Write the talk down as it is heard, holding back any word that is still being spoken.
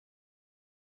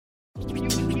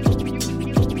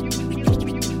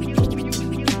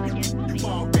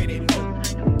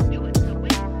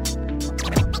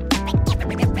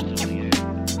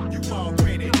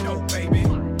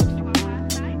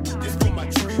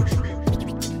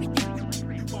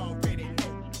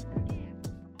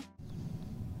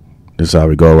This is how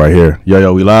we go right here.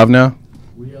 Yo, we live now?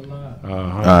 We are live.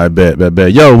 All right,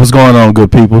 bet. Yo, what's going on,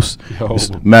 good peoples?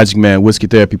 It's Magic Man Whiskey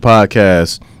Therapy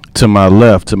Podcast. To my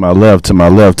left, the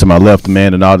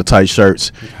man in all the tight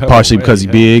shirts. Partially because he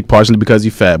big, partially because he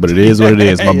fat, but it is what it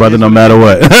is. My brother, no matter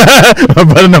what.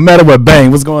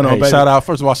 Bang, what's going on, baby?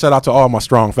 First of all, shout out to all my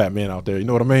strong fat men out there. You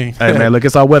know what I mean? Hey, man, look,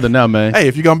 it's our weather now, man. Hey,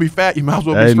 if you're going to be fat, you might as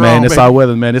well be strong, man, it's our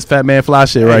weather, man. It's fat man fly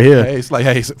shit right here. Hey, it's like,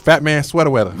 it's fat man sweater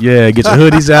weather. Yeah, get your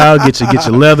hoodies out, get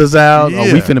your leathers out. Yeah.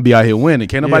 Oh, we finna be out here winning.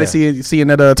 Can't nobody seeing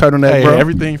that turtleneck, bro.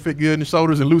 Everything fit good in the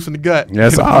shoulders and loose in the gut.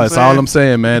 That's all I'm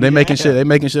saying, man. They making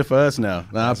shit for us now.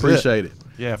 I appreciate it.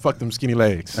 Yeah, fuck them skinny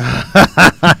legs.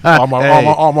 all my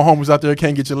homies out there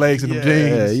can't get your legs in them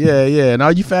jeans. Yeah. And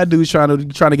all you fat dudes trying to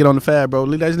get on the fad, bro.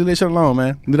 Leave that shit alone,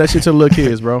 man. Leave that shit to the little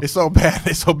kids, bro. It's so bad.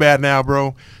 It's so bad now,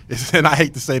 bro. And I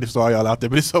hate to say this to all y'all out there,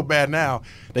 but it's so bad now.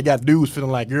 They got dudes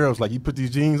feeling like girls. Like you put these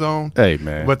jeans on, hey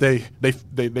man, but they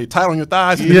tight on your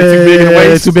thighs. And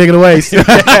they're too big in the waist.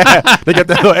 They got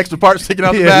that little extra part sticking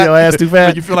out the back. Your ass too fat.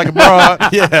 Make you feel like a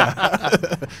broad. Yeah,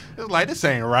 it's like this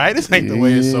ain't right. This ain't the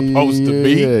way it's supposed to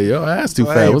be. Yeah, your ass too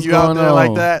fat. What's you going out there on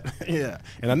like that? Yeah,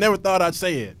 and I never thought I'd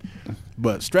say it.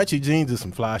 But stretchy jeans is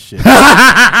some fly shit.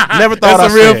 Never thought that's I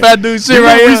some real said. fat dude shit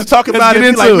right here. We used to talk about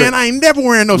it. Like, man, I ain't never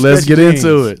wearing no stretchy jeans.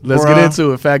 Let's get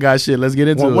into it. Fat guy shit. Let's get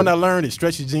into it. When I learned that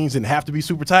stretchy jeans didn't have to be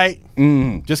super tight,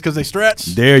 just because they stretch.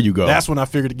 There you go. That's when I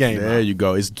figured the game out. There you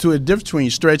go. It's a difference between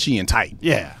stretchy and tight.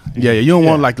 Yeah. Yeah. You don't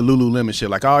want like the Lululemon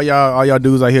shit. Like all y'all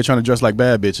dudes out here trying to dress like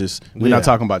bad bitches. We're not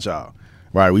talking about y'all.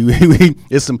 Right,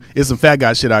 it's some fat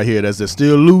guy shit out here that's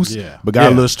still loose, but got a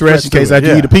little stretch in case after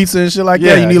you eat a pizza and shit like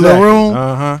that. You need a little room.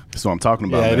 That's what I'm talking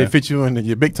about. Yeah, they fit you in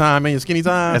your big time and your skinny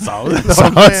time. That's all.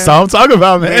 That's all I'm talking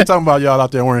about, man. I ain't talking about y'all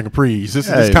out there wearing capris.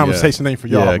 This conversation ain't for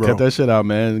y'all, bro. Cut that shit out,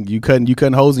 man. You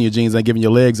cutting holes in your jeans ain't giving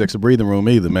your legs extra breathing room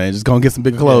either, man. Just go and get some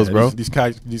bigger clothes, bro. These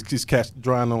cats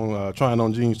trying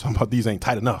on jeans talking about these ain't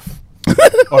tight enough.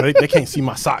 Oh, they can't see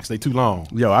my socks. They too long.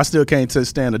 Yo, I still can't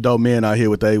stand adult men out here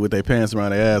with their pants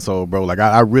around their asshole, bro. Like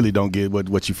I really don't get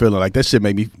what you feeling. Like that shit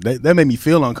made me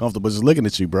feel uncomfortable just looking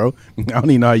at you, bro. I don't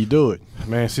even know how you do it.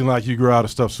 Man, it seems like you grow out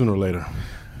of stuff sooner or later.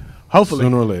 Hopefully.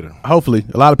 Sooner or later. Hopefully.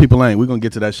 A lot of people ain't. We're going to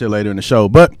get to that shit later in the show.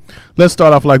 But let's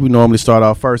start off like we normally start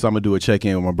off. First, I'm going to do a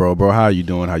check-in with my bro. Bro, how you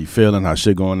doing? How you feeling? How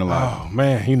shit going in life? Oh,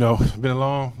 man, it's been a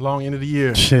long end of the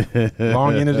year.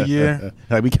 Long end of the year.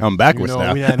 Like we come backwards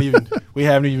now. We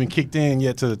haven't even kicked in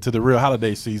yet to the real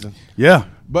holiday season. Yeah.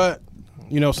 But,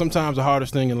 sometimes the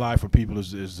hardest thing in life for people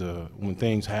is when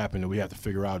things happen that we have to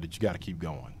figure out that you got to keep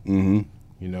going.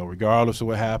 Mm-hmm. Regardless of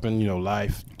what happened,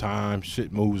 life, time,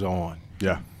 shit moves on.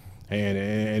 Yeah.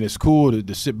 And it's cool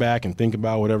to sit back and think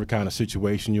about whatever kind of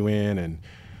situation you're in. And,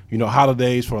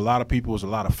 holidays for a lot of people is a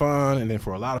lot of fun. And then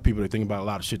for a lot of people, they think about a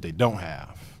lot of shit they don't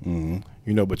have.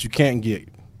 Mm-hmm. But you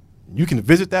can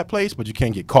visit that place, but you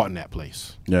can't get caught in that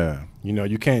place. Yeah.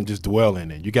 You can't just dwell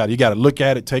in it. You got to look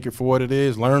at it, take it for what it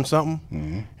is, learn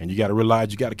something. And you got to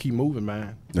realize you got to keep moving,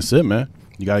 man. That's it, man.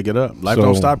 You got to get up. Life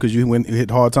don't stop because you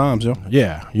hit hard times, yo.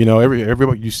 Yeah.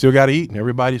 Everybody, you still got to eat, and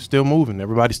everybody's still moving.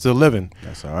 Everybody's still living.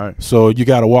 That's all right. So you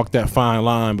got to walk that fine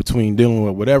line between dealing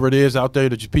with whatever it is out there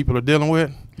that your people are dealing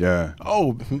with. Yeah.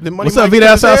 Oh, the money. What's up,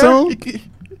 Vida Sassoon?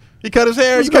 He cut his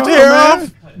hair. You cut your hair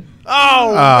off?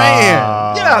 Oh,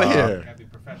 man. Get out of here.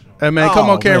 Hey man, come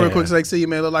on camera real quick so they can see you,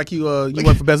 man. Look like you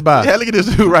went for Best Buy. Yeah, look at this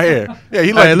dude right here. Yeah,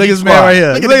 he look at this man right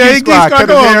here. Look at Geek Squad, come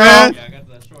on, man.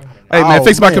 Hey man,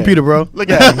 fix my computer, bro.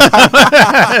 Look at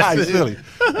him. Silly.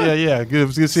 Yeah.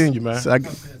 Good seeing you, man. All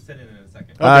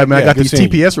right, man. I got these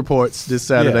TPS reports this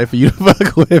Saturday for you to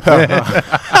fuck with, man.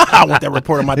 I want that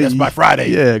report on my desk by Friday.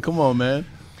 Yeah, come on, man.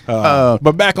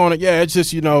 But back on it, it's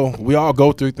just, we all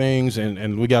go through things,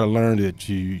 and we got to learn that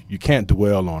you can't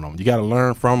dwell on them. You got to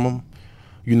learn from them.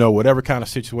 Whatever kind of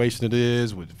situation it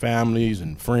is with families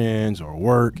and friends or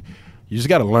work, you just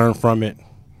got to learn from it,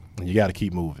 and you got to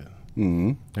keep moving.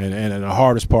 Mm-hmm. And the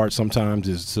hardest part sometimes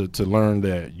is to learn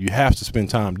that you have to spend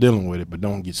time dealing with it, but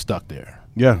don't get stuck there.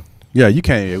 Yeah, you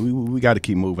can't. We got to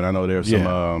keep moving. I know there's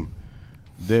some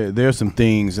there's some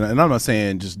things, and I'm not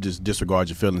saying just disregard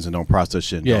your feelings and don't process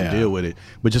shit and don't deal with it,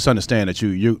 but just understand that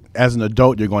you as an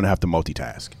adult you're going to have to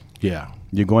multitask. Yeah.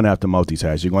 You're going to have to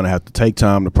multitask. You're going to have to take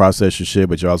time to process your shit,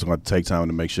 but you're also going to take time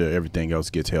to make sure everything else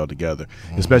gets held together,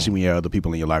 especially when you have other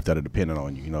people in your life that are dependent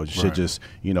on you. You know, shit just,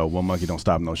 you know, one monkey don't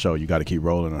stop no show. You got to keep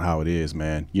rolling on how it is,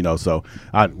 man. You know, so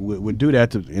I would do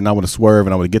that, and I want to swerve,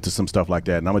 and I want to get to some stuff like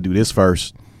that, and I'm going to do this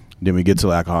first, then we get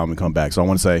to alcohol and we come back. So I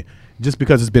want to say, just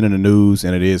because it's been in the news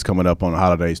and it is coming up on the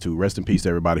holidays too, rest in peace to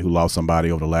everybody who lost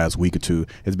somebody over the last week or two.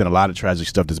 There's been a lot of tragic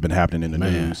stuff that's been happening in the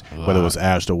news, whether it was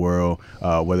Astroworld,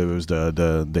 whether it was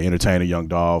the entertainer Young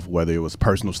Dolph, whether it was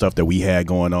personal stuff that we had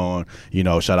going on. You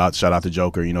know, shout out to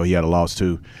Joker. You know, he had a loss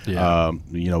too. Yeah.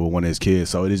 You know, with one of his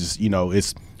kids. So it is just, you know,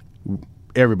 it's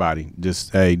everybody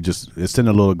just extend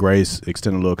a little grace,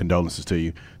 extend a little condolences to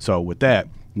you. So with that,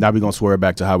 now we're gonna swear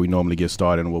back to how we normally get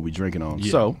started and what we're drinking on.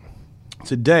 Yeah. So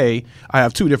today, I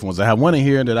have two different ones. I have one in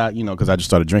here that I, you know, because I just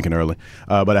started drinking early.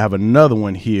 But I have another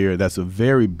one here that's a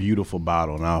very beautiful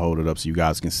bottle, and I'll hold it up so you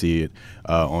guys can see it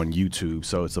on YouTube.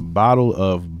 So it's a bottle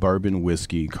of bourbon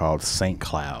whiskey called St.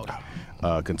 Cloud,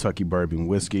 Kentucky bourbon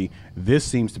whiskey. This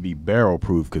seems to be barrel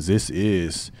proof because this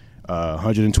is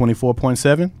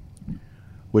 124.7,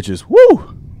 which is,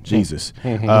 woo, Jesus.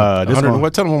 Tell them one more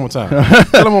time.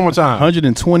 Tell them one more time.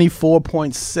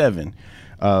 124.7.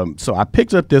 So I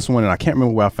picked up this one, and I can't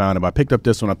remember where I found it, but I picked up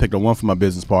this one. I picked up one for my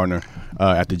business partner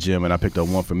at the gym, and I picked up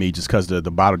one for me just because the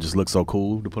bottle just looks so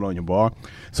cool to put on your bar.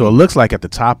 So it looks like at the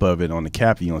top of it on the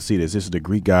cap, you're going to see this. This is the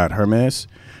Greek god Hermes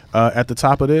at the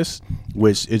top of this,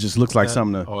 which it just looks like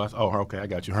something to... okay, I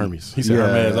got you. Hermes. He said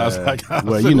Hermes. I was like,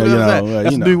 well, you know.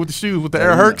 That's the dude with the shoes, with the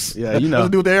Air Herx? Yeah, you know. That's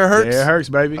the dude with the Air Herx? The Air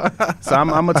Herx, baby. So I'm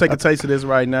going to take a taste of this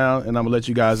right now, and I'm going to let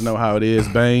you guys know how it is.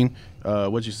 Bane,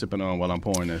 what you sipping on while I'm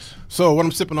pouring this? So what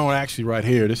I'm sipping on actually right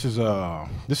here, this is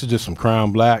just some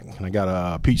Crown Black, and I got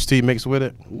a peach tea mixed with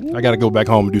it. Ooh. I got to go back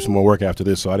home and do some more work after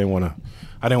this, so I didn't want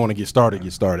to get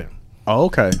started. Oh,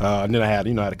 okay. And then I had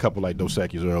a couple like Dos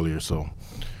Equis earlier, so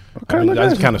okay, I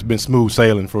just kind of been smooth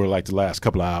sailing for like the last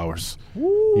couple of hours.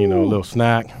 Ooh. You know, a little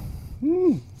snack.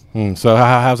 So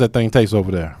how's that thing taste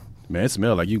over there? Man, it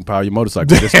smells like you can power your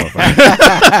motorcycle with this stuff.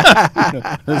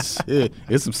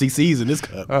 There's some CCs in this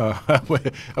cup. I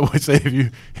would say if you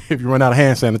run out of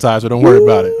hand sanitizer, don't worry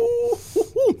about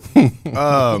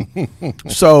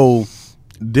it. So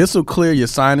this will clear your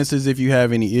sinuses if you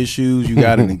have any issues. You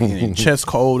got a chest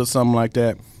cold or something like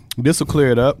that. This will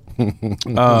clear it up.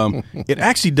 It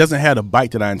actually doesn't have the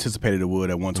bite that I anticipated it would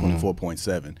at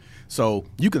 124.7. So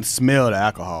you can smell the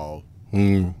alcohol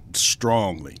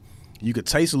strongly. You could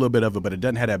taste a little bit of it, but it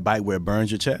doesn't have that bite where it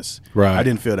burns your chest. Right. I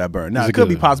didn't feel that burn. Now, it could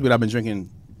be possibly that I've been drinking,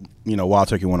 you know, Wild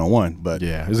Turkey 101, but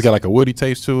yeah. Has it got like a woody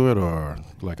taste to it or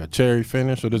like a cherry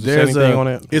finish, or does it say anything on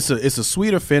it? It's a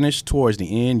sweeter finish towards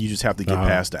the end. You just have to get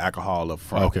past the alcohol up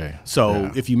front. Okay.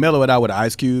 So if you mellow it out with an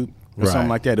ice cube or something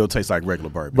like that, it'll taste like regular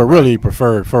bourbon. But really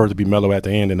prefer it to be mellow at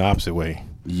the end in the opposite way.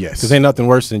 Yes. Because ain't nothing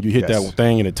worse than you hit that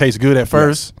thing and it tastes good at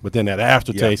first, but then that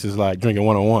aftertaste is like drinking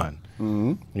 101.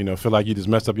 You know, feel like you just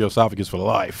messed up your esophagus for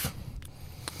life.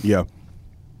 Yeah.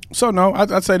 So no,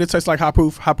 I'd say it tastes like high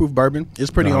proof bourbon. It's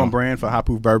pretty on brand for high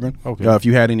proof bourbon. Okay. If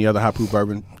you had any other high proof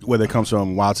bourbon, whether it comes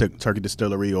from Wild Turkey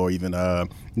Distillery or even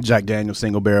Jack Daniel's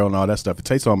Single Barrel and all that stuff, it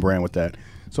tastes on brand with that.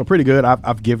 So pretty good.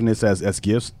 I've given this as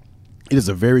gifts. It is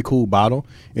a very cool bottle,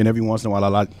 and every once in a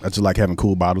while I just like having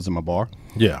cool bottles in my bar.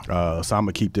 Yeah. So I'm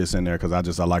gonna keep this in there because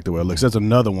I like the way it looks. There's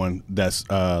another one that's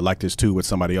like this too with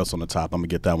somebody else on the top. I'm gonna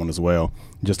get that one as well,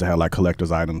 just to have like collector's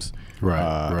items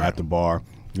at the bar.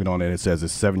 You know, and it says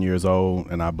it's 7 years old,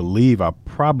 and I believe I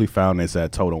probably found this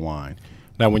at Total Wine.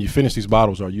 Now, when you finish these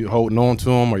bottles, are you holding on to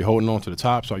them? Are you holding on to the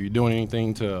tops? Are you doing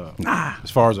anything to as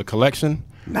far as a collection?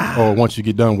 Or once you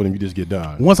get done with them, you just get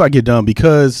done? Once I get done,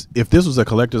 because if this was a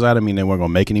collector's item and they weren't going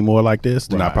to make any more like this,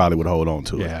 then I probably would hold on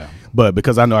to it. But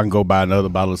because I know I can go buy another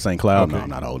bottle of St. Cloud, no, I'm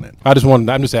not holding it.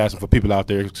 I'm just asking for people out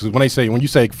there, because when you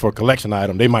say for a collection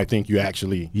item, they might think you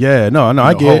actually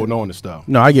I get holding on to stuff.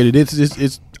 No, I get it.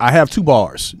 It's I have two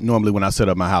bars normally when I set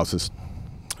up my houses.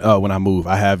 When I move,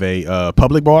 I have a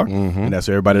public bar, and that's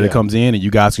everybody that comes in, and you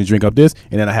guys can drink up this,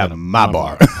 and then I have my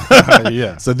bar.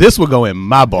 So this will go in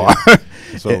my bar.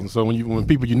 So when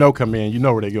people come in, you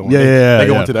know where they're going. They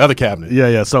go into the other cabinet.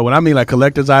 Yeah. So when I mean like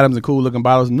collector's items and cool looking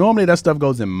bottles, normally that stuff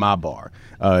goes in my bar,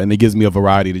 and it gives me a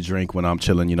variety to drink when I'm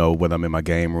chilling. You know, whether I'm in my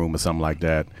game room or something like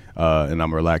that, and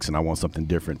I'm relaxing, I want something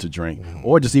different to drink,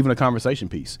 or just even a conversation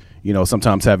piece. You know,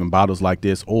 sometimes having bottles like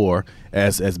this, or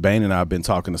as Bane and I have been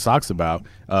talking to Socks about,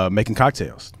 making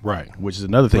cocktails, which is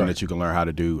another thing that you can learn how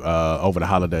to do over the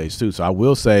holidays too. So I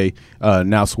will say,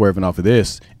 now swerving off of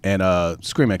this, and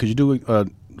Scream Man, could you do a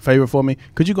favor for me?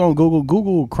 Could you go on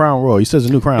Google Crown Royal? He says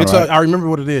a new crown, right? I remember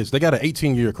what it is. They got an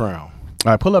 18-year crown.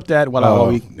 All right, pull up that while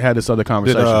we had this other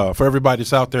conversation. For everybody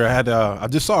that's out there, I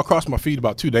just saw across my feed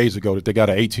about 2 days ago that they got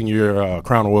an 18-year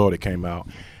Crown Royal that came out,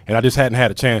 and I just hadn't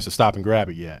had a chance to stop and grab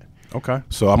it yet. Okay.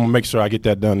 So I'm gonna make sure I get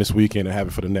that done this weekend and have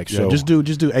it for the next show. Just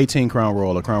do 18 Crown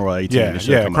Royal or Crown Royal 18.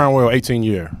 Yeah, Crown Royal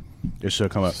 18-year. It should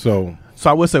come up. So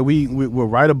I would say we're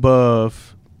right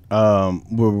above.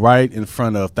 We're right in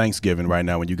front of Thanksgiving right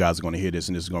now when you guys are going to hear this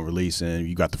and this is going to release, and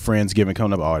you got the Friendsgiving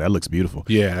coming up. Oh, that looks beautiful.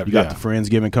 Yeah. You got the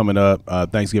Friendsgiving coming up,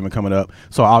 Thanksgiving coming up.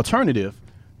 So alternative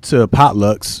to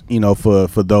potlucks,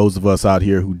 for those of us out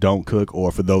here who don't cook,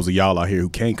 or for those of y'all out here who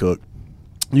can't cook,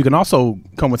 you can also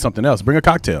come with something else. Bring a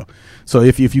cocktail. So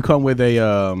if you come with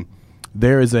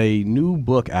there is a new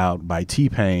book out by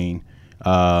T-Pain.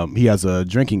 He has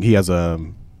a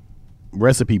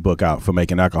recipe book out for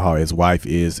making alcohol. His wife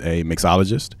is a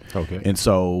mixologist. Okay. And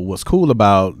so what's cool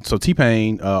about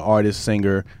T-Pain, artist,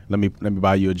 singer, let me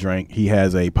buy you a drink. He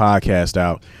has a podcast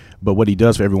out. But what he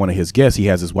does for every one of his guests, he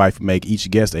has his wife make each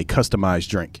guest a customized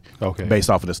drink based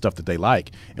off of the stuff that they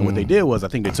like. And what they did was, I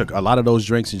think they took a lot of those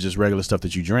drinks and just regular stuff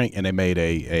that you drink, and they made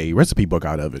a recipe book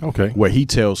out of it. Okay. Where he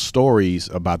tells stories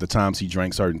about the times he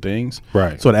drank certain things.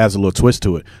 Right. So it adds a little twist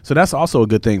to it. So that's also a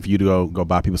good thing for you to go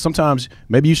buy people. Sometimes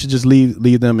maybe you should just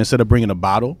leave them, instead of bringing a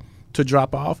bottle to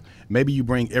drop off, maybe you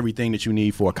bring everything that you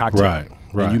need for a cocktail.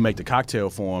 Right. And you make the cocktail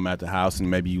for them at the house,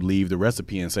 and maybe you leave the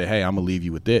recipe and say, hey, I'm going to leave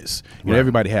you with this.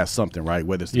 Everybody has something, right?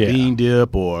 Whether it's the bean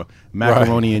dip or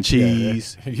macaroni and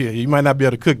cheese. Yeah, you might not be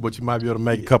able to cook, but you might be able to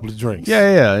make a couple of drinks.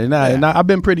 Yeah. And I've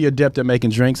been pretty adept at making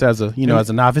drinks as a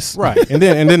novice. Right. and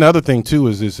then the other thing, too,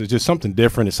 is it's just something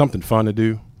different. It's something fun to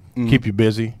do. Keep you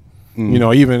busy.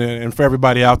 Even and for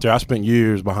everybody out there, I spent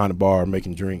years behind the bar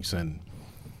making drinks, and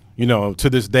to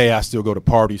this day, I still go to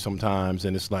parties sometimes,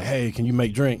 and it's like, hey, can you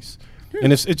make drinks?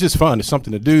 And it's just fun. It's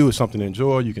something to do. It's something to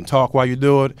enjoy. You can talk while you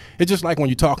do it. It's just like when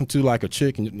you're talking to like a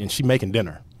chick and she making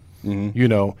dinner.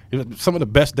 Some of the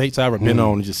best dates I've ever been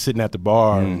on is just sitting at the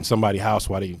bar in somebody's house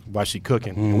while she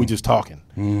cooking, and we just talking.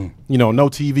 No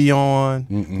TV on.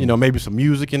 Maybe some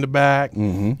music in the back.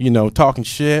 Talking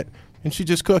shit. And she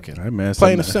just cooking. Hey man,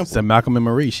 plain and simple. It's Malcolm and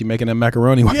Marie. She making that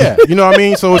macaroni. Yeah, you know what I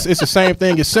mean? So it's the same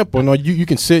thing. It's simple. You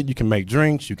can sit, you can make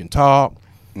drinks, you can talk.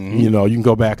 You can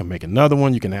go back and make another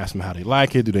one. You can ask them how they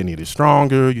like it. Do they need it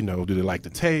stronger? Do they like the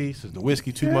taste? Is the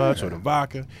whiskey too much or the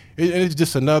vodka? It's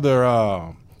just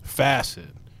another facet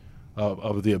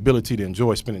of the ability to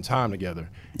enjoy spending time together.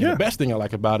 And the best thing I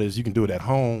like about it is you can do it at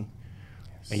home,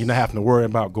 and you're not having to worry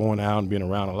about going out and being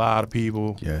around a lot of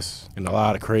people. Yes. And a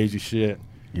lot of crazy shit.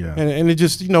 Yeah. And it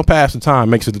just, pass the time,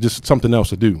 makes it just something else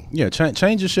to do. Yeah,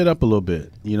 change your shit up a little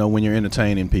bit, when you're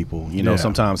entertaining people.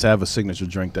 Sometimes have a signature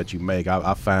drink that you make.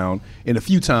 I found in a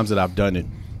few times that I've done it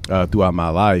throughout my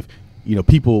life,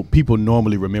 people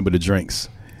normally remember the drinks.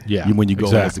 Yeah, when you go,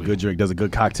 exactly. That's a good drink. There's a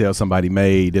good cocktail somebody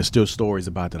made. There's still stories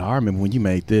about that. I remember when you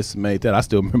made this, made that. I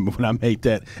still remember when I made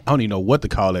that. I don't even know what to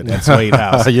call it. That Suede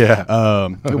House.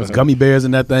 It was gummy bears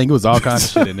in that thing. It was all kinds of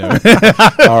shit in there.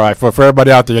 All right, for everybody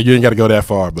out there, you ain't got to go that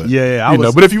far, but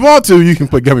but if you want to, you can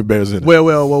put gummy bears in it.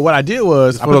 Well, what I did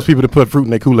was for those people that put fruit in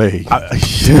their Kool-Aid.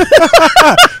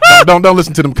 Don't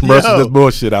listen to them commercials. That's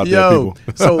bullshit out there, people.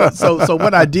 So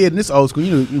what I did in this old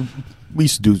school, we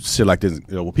used to do shit like this.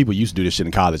 People used to do this shit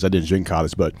in college. I didn't drink in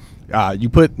college, but you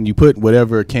put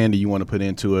whatever candy you want to put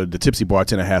into it. The tipsy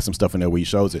bartender has some stuff in there where he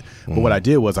shows it. But what I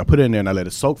did was I put it in there and I let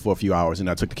it soak for a few hours, and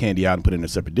I took the candy out and put it in a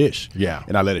separate dish. Yeah.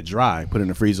 And I let it dry, put it in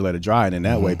the freezer, let it dry, and then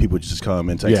that way people just come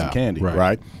and take some candy,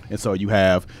 right? And so you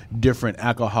have different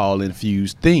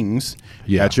alcohol-infused things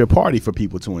at your party for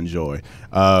people to enjoy.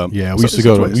 We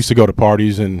used to go to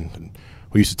parties, and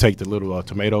we used to take the little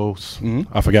tomatoes.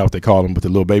 I forgot what they call them, but the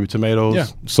little baby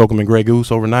tomatoes, soak them in Grey Goose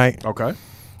overnight. Okay.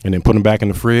 And then put them back in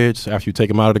the fridge after you take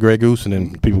them out of the Grey Goose, and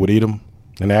then people would eat them.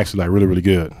 And they're actually really, really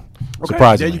good. Okay.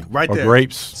 Surprisingly. Right there. Or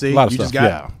grapes. See, a lot of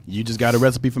stuff. You just got a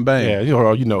recipe from Bang. Yeah,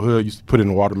 Hood used to put it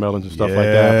in watermelons and stuff like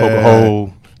that. Poke a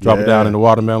hole, drop it down in the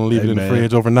watermelon, leave it in the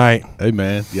fridge overnight. Hey,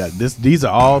 man. Yeah, these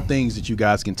are all things that you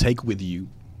guys can take with you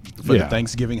for the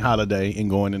Thanksgiving holiday and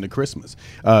going into Christmas.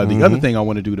 The other thing I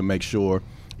want to do to make sure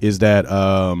is that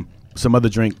some other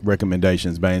drink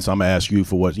recommendations, Bane. So I'm gonna ask you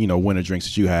for what winter drinks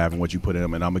that you have and what you put in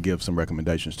them, and I'm gonna give some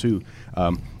recommendations too.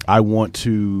 I want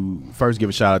to first give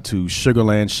a shout out to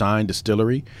Sugarland Shine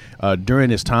Distillery. During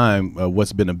this time,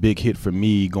 what's been a big hit for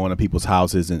me going to people's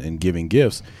houses and giving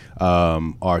gifts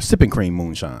are sipping cream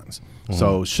moonshines.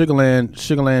 So Sugarland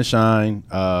Shine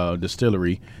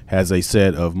Distillery has a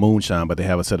set of moonshine, but they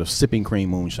have a set of sipping cream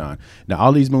moonshine. Now,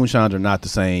 all these moonshines are not the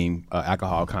same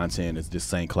alcohol content as this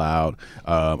St. Cloud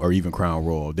or even Crown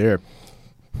Royal. They're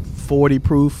 40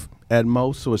 proof at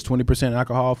most, so it's 20%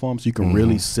 alcohol for them, so you can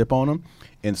really sip on them.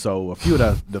 And so a few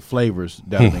of the flavors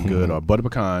that have been good are butter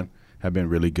pecan have been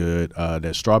really good.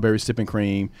 There's strawberry sipping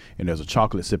cream, and there's a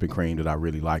chocolate sipping cream that I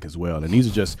really like as well. And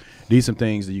these are some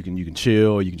things that you can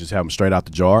chill. You can just have them straight out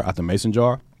the jar, out the mason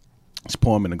jar. Just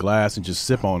pour them in a glass and just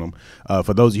sip on them.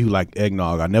 For those of you who like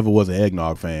eggnog, I never was an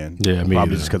eggnog fan. Yeah, me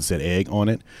probably either. just because it said egg on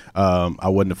it. I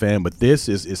wasn't a fan, but this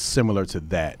is similar to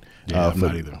that. Yeah, I'm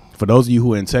not either. For those of you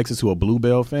who are in Texas who are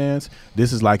Bluebell fans,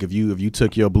 this is like if you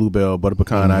took your Bluebell butter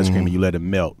pecan ice cream and you let it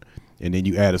melt, and then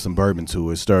you added some bourbon to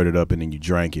it, stirred it up, and then you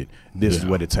drank it. This is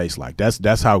what it tastes like.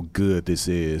 That's how good this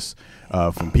is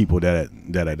from people that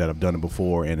have done it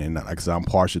before. And like I said, I'm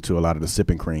partial to a lot of the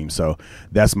sipping cream. So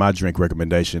that's my drink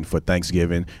recommendation for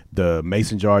Thanksgiving. The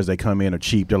mason jars, they come in are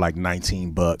cheap. They're like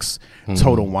 $19.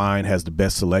 Total Wine has the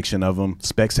best selection of them.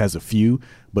 Specs has a few,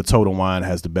 but Total Wine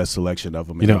has the best selection of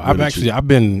them. You know, I've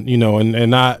been, you know,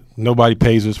 and not nobody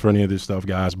pays us for any of this stuff,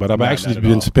 guys, but I've actually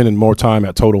been spending more time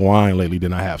at Total Wine lately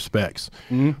than I have Specs,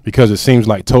 because it seems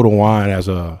like Total Wine has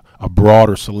a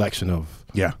broader selection of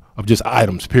just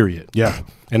items, period. Yeah.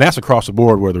 And that's across the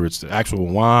board, whether it's the actual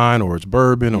wine or it's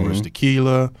bourbon or it's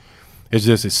tequila. It's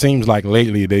just, it seems like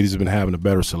lately they've just been having a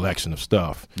better selection of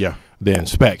stuff than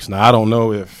Specs. Now, I don't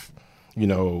know if, you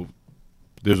know,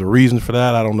 there's a reason for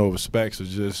that. I don't know if Specs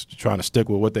is just trying to stick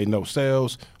with what they know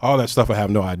sells. All that stuff I have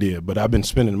no idea. But I've been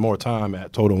spending more time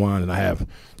at Total Wine than I have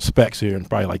Specs here in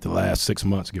probably like the last 6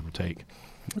 months, give or take.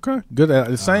 Okay, good.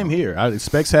 The same here.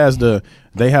 Specs has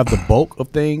they have the bulk of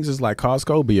things. It's like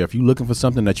Costco, but if you're looking for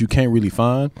something that you can't really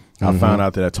find, I found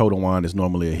out that Total Wine is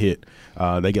normally a hit.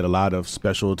 They get a lot of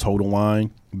special Total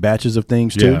Wine batches of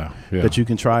things too that you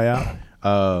can try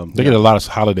out. They get a lot of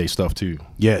holiday stuff too.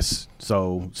 Yes.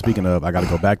 So speaking of, I got to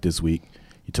go back this week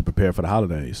to prepare for the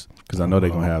holidays because I know they're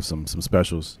gonna have some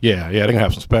specials. Yeah, they're gonna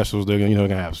have some specials. They're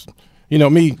gonna have,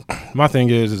 me. My thing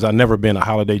is I've never been a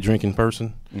holiday drinking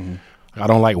person. I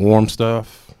don't like warm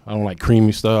stuff. I don't like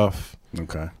creamy stuff.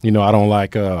 Okay. I don't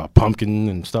like pumpkin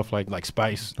and stuff like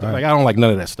spice. Right. Like I don't like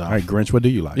none of that stuff. All right, Grinch, what do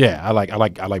you like? Yeah, I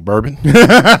like bourbon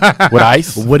with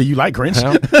ice. What do you like, Grinch?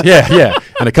 Yeah,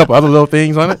 and a couple other little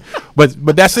things on it.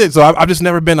 But that's it. So I've just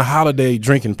never been a holiday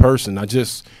drinking person.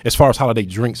 as far as holiday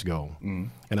drinks go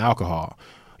and alcohol.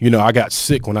 I got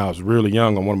sick when I was really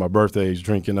young on one of my birthdays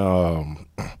drinking.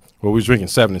 We was drinking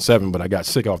 7 and 7, but I got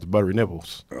sick off the buttery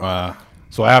nipples.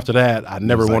 So after that, I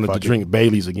never wanted to drink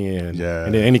Baileys again. Yeah.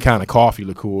 And then any kind of coffee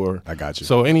liqueur. I got you.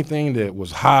 So anything that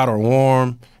was hot or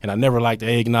warm, and I never liked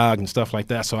eggnog and stuff like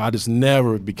that. So I just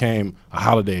never became a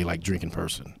holiday drinking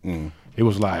person. It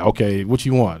was like, okay, what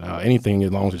you want? Anything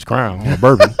as long as it's Crown or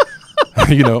bourbon,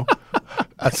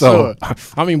 So,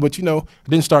 I mean, but I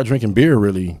didn't start drinking beer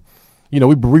really.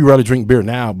 We rather drink beer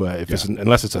now, but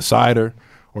unless it's a cider.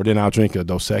 Or then I'll drink a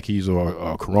Dos Equis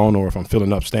or a Corona, or if I'm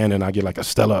feeling upstanding, I get like a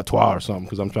Stella Artois or something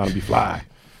because I'm trying to be fly.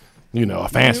 A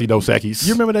fancy Dos Equis.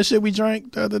 You remember that shit we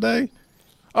drank the other day?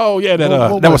 Oh, yeah,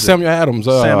 that was Samuel Adams.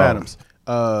 Sam Adams.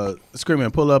 Screaming,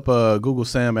 pull up Google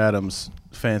Sam Adams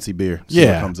fancy beer. See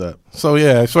what comes up. So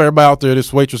everybody out there,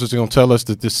 this waitress is going to tell us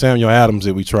that this Samuel Adams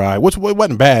that we tried, which it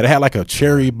wasn't bad. It had like a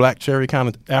black cherry kind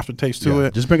of aftertaste to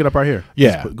it. Just bring it up right here.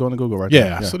 Yeah. Go on to Google right there.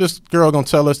 Yeah. So this girl going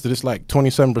to tell us that it's like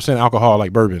 27% alcohol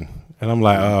like bourbon. And I'm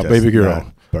like, baby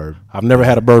girl, I've never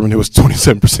had a bourbon that was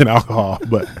 27% alcohol,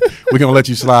 but we're going to let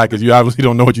you slide because you obviously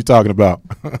don't know what you're talking about.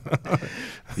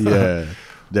 Yeah.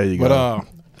 There you go. But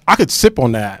I could sip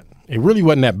on that. It really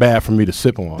wasn't that bad for me to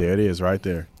sip on. There it is right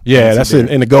there. Yeah, that's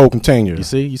in the gold container. You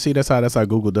see that's how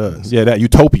Google does. Yeah, that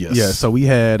Utopias. Yeah, so we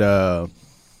had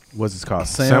what's it called?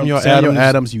 Samuel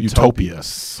Adams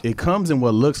Utopias. It comes in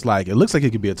what looks like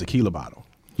it could be a tequila bottle.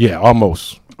 Yeah,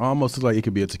 almost looks like it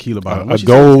could be a tequila bottle. A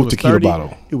gold tequila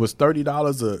bottle. It was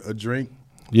 $30 a drink.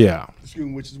 Yeah.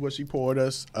 Which is what she poured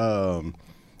us.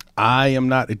 I am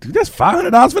not. That's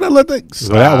 $500 for that little thing.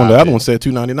 So the other one said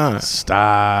 $2.99.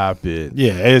 Stop it.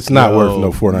 Yeah, it's not worth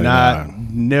no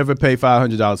 $4.99. Never pay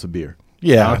 $500 for beer.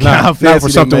 Yeah, not for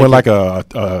something with like a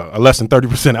less than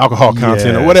 30% alcohol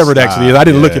content or whatever it actually is. I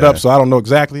didn't look it up, so I don't know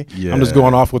exactly. Yeah. I'm just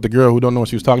going off what the girl who don't know what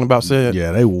she was talking about said.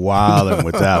 Yeah, they wilding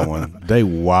with that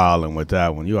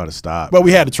one. You ought to stop. But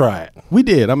we had to try it. We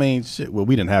did. I mean, shit. Well,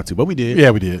 we didn't have to, but we did. Yeah,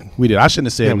 we did. I shouldn't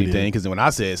have said anything because when I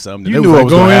said something, you knew what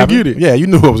was going to happen. Yeah, you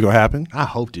knew what was going to happen. I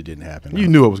hoped it didn't happen. You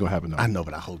knew what was going to happen. I know,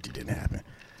 but I hoped it didn't happen.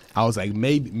 I was like,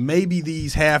 maybe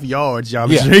these half yards y'all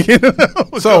was drinking.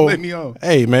 So,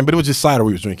 hey, man, but it was just cider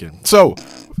we was drinking. So,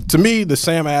 to me, the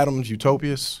Sam Adams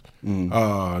Utopias,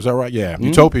 is that right? Yeah,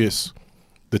 Utopias,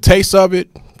 the taste of it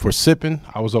for sipping,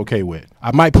 I was okay with.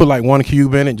 I might put like 1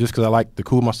 cube in it just because I like to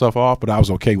cool myself off, but I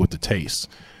was okay with the taste.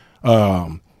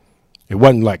 It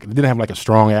wasn't like, it didn't have like a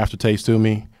strong aftertaste to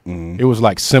me. It was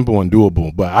like simple and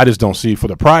doable, but I just don't see it for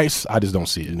the price. I just don't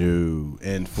see it. No.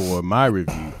 And for my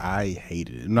review, I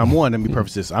hated it. Number one, let me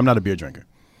preface this. I'm not a beer drinker.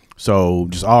 So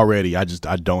just already, I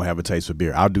don't have a taste for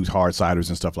beer. I'll do hard ciders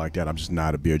and stuff like that. I'm just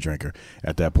not a beer drinker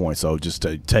at that point. So just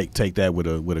to take that with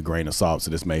a grain of salt. So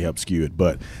this may help skew it.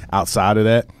 But outside of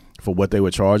that, for what they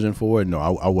were charging for it, no,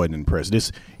 I wasn't impressed.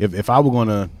 This, if I were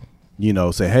gonna,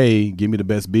 say, hey, give me the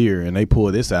best beer, and they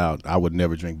pull this out, I would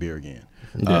never drink beer again.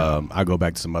 Yeah. I go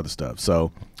back to some other stuff.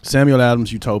 So Samuel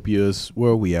Adams Utopias,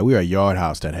 where are we at? We are at Yard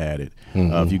House that had it.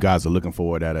 If you guys are looking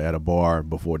for it at a bar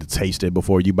to taste it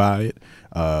before you buy it,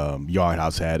 Yard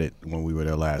House had it when we were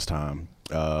there last time.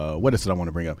 What else did I want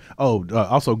to bring up?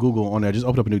 Also Google on there. Just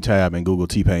open up a new tab and Google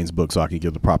T-Pain's book so I can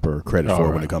give the proper credit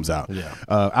for it when it comes out. Yeah.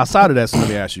 Outside of that, so let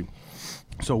me ask you.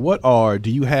 So do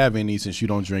you have any, since you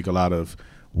don't drink a lot of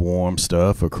warm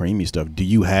stuff or creamy stuff, do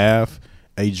you have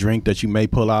a drink that you may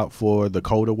pull out for the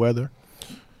colder weather?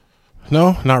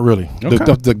 No, not really. Okay.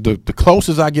 The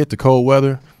closest I get to cold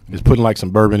weather is putting like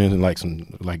some bourbon in and like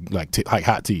some like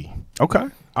hot tea. Okay.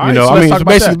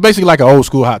 It's basically like an old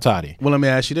school hot toddy. Well, let me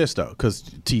ask you this though, because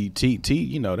tea,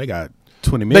 they got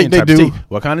 20 million types of tea.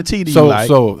 What kind of tea do you like?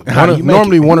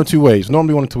 Normally one or two ways.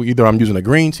 Either I'm using a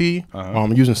green tea or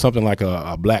I'm using something like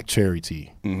a black cherry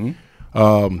tea.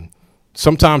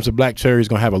 Sometimes the black cherry is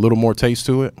gonna have a little more taste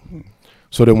to it.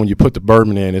 So that when you put the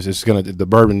bourbon in,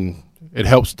 it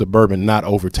helps the bourbon not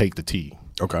overtake the tea.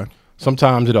 Okay.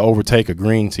 Sometimes it'll overtake a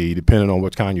green tea, depending on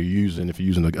what kind you're using, if you're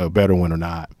using a better one or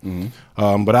not.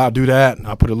 But I'll do that.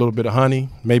 I'll put a little bit of honey,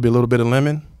 maybe a little bit of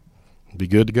lemon. Be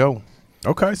good to go.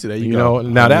 Okay, so there you go.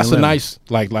 Now that's a nice,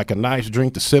 like a nice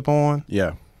drink to sip on.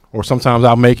 Yeah. Or sometimes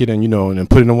I'll make it and and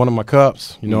put it in one of my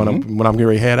cups. When I'm getting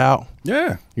ready to head out.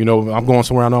 Yeah. I'm going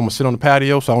somewhere I know I'm gonna sit on the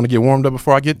patio, so I want to get warmed up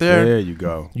before I get there. There you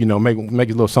go. Make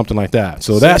it a little something like that.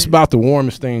 So that's about the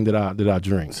warmest thing that I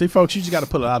drink. See, folks, you just got to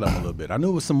pull it out of them a little bit. I knew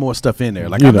there was some more stuff in there.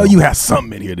 Like I know you have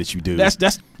something in here that you do.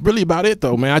 That's really about it,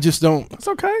 though, man. I just don't. It's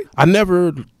okay. I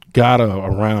never got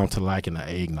around to liking the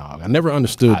eggnog. I never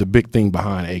understood the big thing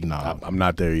behind eggnog. I'm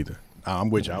not there either.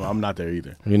 I'm with you. I'm not there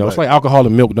either. It's like alcohol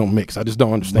and milk don't mix. I just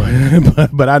don't understand.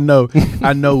 but I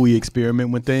know we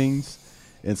experiment with things.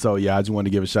 And so, I just want to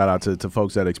give a shout out to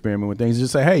folks that experiment with things.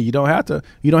 Just say, hey, you don't have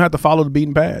to follow the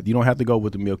beaten path. You don't have to go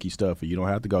with the milky stuff, or you don't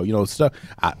have to go, stuff.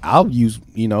 I'll use,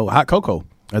 hot cocoa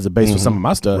as a base for some of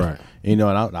my stuff. Right. And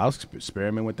I'll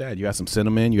experiment with that. You got some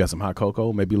cinnamon, you got some hot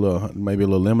cocoa, maybe a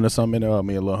little lemon or something, or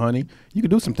maybe a little honey. You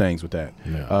can do some things with that.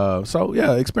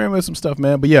 Yeah. Experiment with some stuff,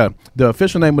 man. But the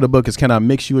official name of the book is "Can I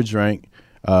Mix You a Drink?"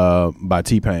 By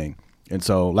T-Pain. And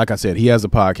so, like I said, he has a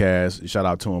podcast. Shout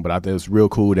out to him. But I think it's real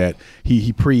cool that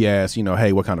he pre-asked,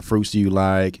 hey, what kind of fruits do you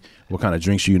like? What kind of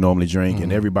drinks do you normally drink?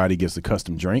 And everybody gets a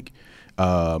custom drink.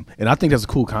 And I think that's a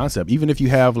cool concept. Even if you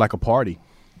have like a party,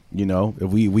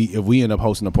 if we end up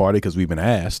hosting a party because we've been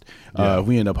asked, if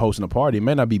we end up hosting a party, it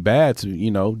may not be bad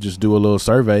to just do a little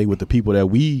survey with the people that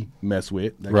we mess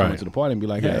with that come into the party and be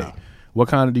like, hey, what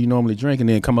kind of do you normally drink? And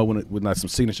then come up with like some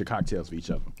signature cocktails for each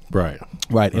of them.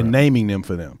 Right. And naming them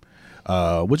for them.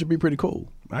 Which would be pretty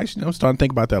cool. Actually, I'm starting to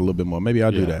think about that a little bit more. Maybe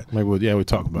I'll do that. Maybe we'll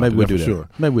talk about it. Maybe we'll do that. Sure.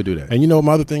 Maybe we'll do that. And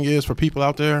my other thing is for people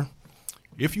out there,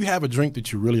 if you have a drink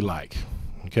that you really like,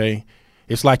 okay,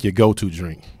 it's like your go-to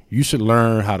drink. You should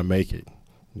learn how to make it.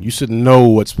 You should know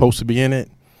what's supposed to be in it,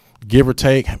 give or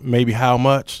take, maybe how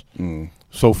much.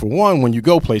 So for one, when you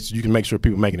go places, you can make sure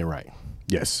people are making it right.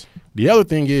 Yes. The other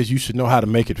thing is you should know how to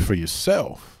make it for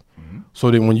yourself. So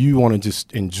that when you want to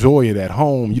just enjoy it at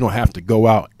home, you don't have to go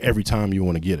out every time you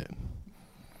want to get it.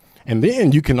 And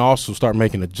then you can also start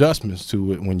making adjustments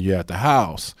to it when you're at the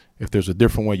house. If there's a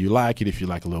different way you like it, if you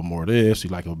like a little more of this, you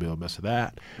like a little bit less of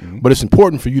that. But it's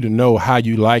important for you to know how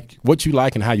you like, what you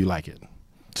like and how you like it.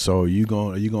 So are you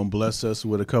gonna bless us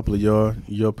with a couple of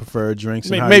your preferred drinks?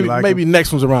 And maybe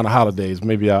next one's around the holidays.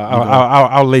 Maybe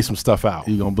I'll lay some stuff out.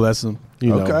 You gonna bless them?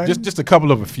 Okay. Just a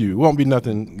couple of a few. It won't be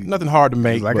nothing hard to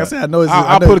make. Like I said,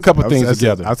 I'll put a couple of things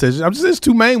together. There's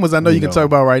two main ones I know you can talk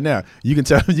about right now. You can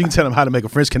tell them how to make a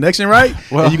French Connection right,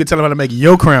 and you can tell them how to make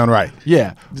your crown right.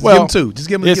 Yeah. Just give them two. Just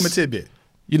give them a tidbit.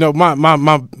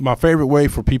 My favorite way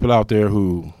for people out there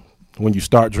who, when you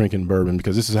start drinking bourbon,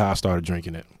 because this is how I started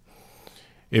drinking it.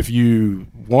 If you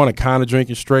want to kind of drink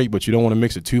it straight, but you don't want to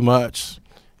mix it too much,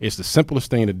 it's the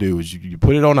simplest thing to do is you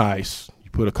put it on ice,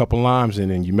 you put a couple limes in,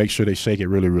 and you make sure they shake it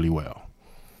really, really well.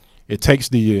 It takes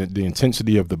the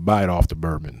intensity of the bite off the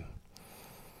bourbon.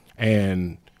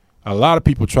 And a lot of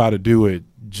people try to do it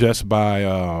just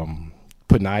by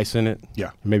putting ice in it,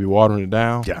 maybe watering it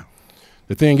down. Yeah.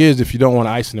 The thing is, if you don't want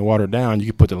ice and the water down, you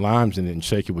can put the limes in it and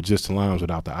shake it with just the limes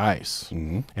without the ice.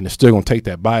 And it's still going to take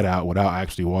that bite out without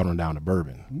actually watering down the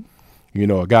bourbon. You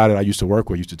know, a guy that I used to work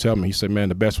with used to tell me, he said, man,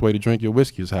 the best way to drink your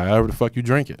whiskey is however the fuck you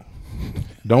drink it.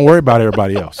 Don't worry about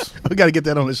everybody else. We got to get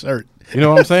that on the shirt. You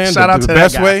know what I'm saying? Shout out to the that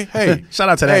best guy. way. Hey, shout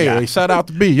out to that guy. Hey, shout out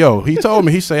to B. Yo, he told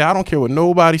me, he say, I don't care what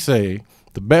nobody say.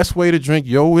 The best way to drink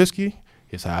your whiskey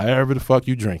is however the fuck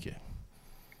you drink it.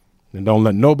 And don't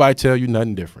let nobody tell you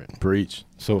nothing different. Preach.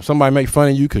 So if somebody make fun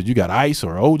of you because you got ice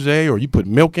or OJ or you put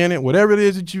milk in it, whatever it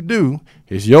is that you do,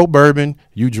 it's your bourbon,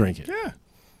 you drink it. Yeah.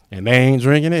 And they ain't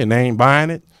drinking it and they ain't buying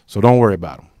it, so don't worry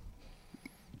about them.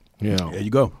 You know. There you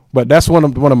go. But that's one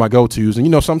of my go-tos. And,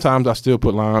 you know, sometimes I still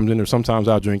put limes in there. Sometimes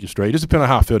I'll drink it straight. Just depends on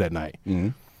how I feel that night.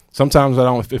 Sometimes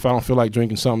if I don't feel like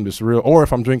drinking something that's real, or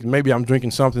if I'm drinking, maybe I'm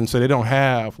drinking something so they don't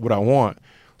have what I want.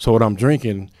 So what I'm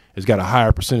drinking has got a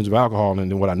higher percentage of alcohol in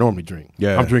than what I normally drink.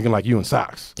 Yeah. I'm drinking like you and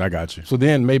socks. I got you. So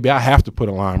then maybe I have to put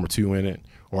a lime or two in it,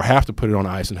 or have to put it on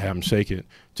ice and have them shake it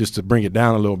just to bring it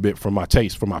down a little bit for my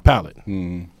taste, for my palate.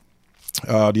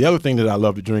 The other thing that I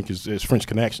love to drink is French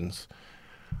Connections.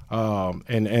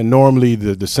 And normally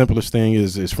the simplest thing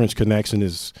is French Connection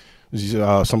is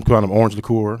some kind of orange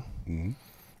liqueur,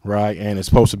 right? And it's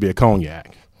supposed to be a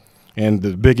cognac. And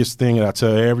the biggest thing that I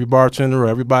tell every bartender or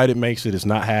everybody that makes it is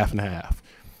not half and half.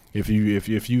 If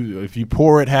you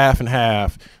pour it half and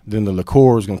half, then the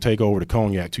liqueur is going to take over the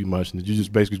cognac too much, and you're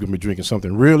just basically going to be drinking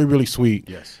something really, really sweet.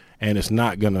 Yes. And it's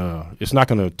not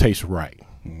gonna taste right.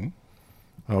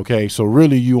 Okay, so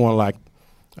really you want like,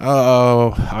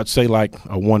 I'd say like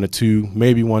a 1 or 2,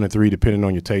 maybe 1 or 3, depending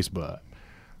on your taste bud.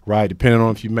 Right, depending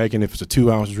on if it's a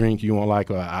 2-ounce drink, you want like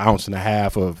 1.5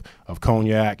 ounces of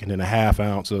cognac and then a 1/2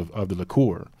 ounce of the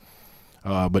liqueur.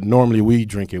 But normally we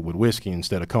drink it with whiskey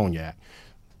instead of cognac.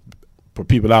 For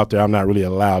people out there, I'm not really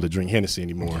allowed to drink Hennessy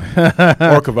anymore,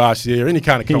 or Cavassier, or any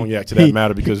kind of cognac to that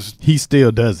matter, because he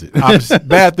still does it.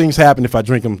 Bad things happen if I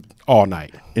drink them all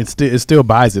night. It still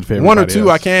buys it for everybody 1 or 2 else.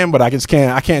 I can, but I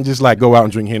can't just like go out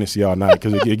and drink Hennessy all night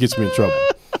because it gets me in trouble.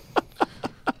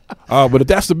 But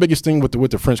that's the biggest thing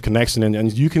with the French Connection,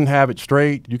 and you can have it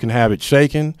straight, you can have it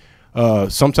shaken.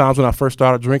 Sometimes when I first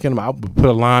started drinking them, I would put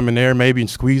a lime in there maybe and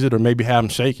squeeze it, or maybe have them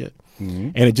shake it.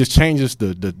 And it just changes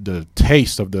the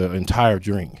taste of the entire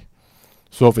drink.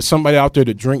 So if it's somebody out there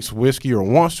that drinks whiskey or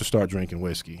wants to start drinking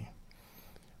whiskey,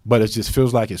 but it just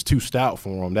feels like it's too stout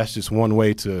for them, that's just one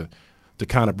way to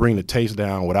kind of bring the taste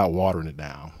down without watering it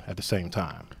down at the same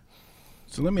time.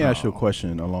 So let me ask you a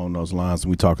question along those lines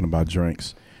when we're talking about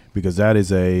drinks, because that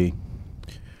is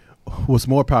what's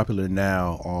more popular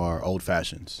now are old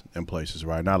fashions in places,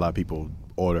 right? Not a lot of people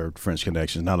order French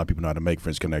Connections. Not a lot of people know how to make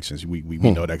French Connections. We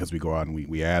know that because we go out and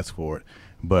we ask for it.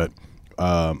 But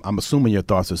I'm assuming your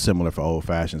thoughts are similar for old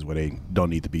fashions, where they don't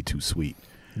need to be too sweet.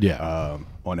 Yeah.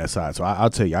 On that side. So I'll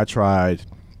tell you, I tried.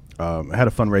 I had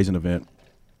a fundraising event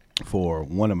for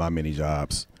one of my many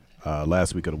jobs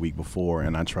last week or the week before,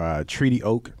 and I tried Treaty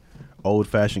Oak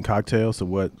old-fashioned cocktails. So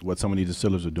what some of these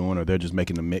distillers are doing, or they're just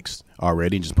making the mix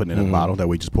already and just putting it in a bottle. That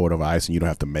way you just pour it over ice and you don't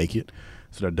have to make it.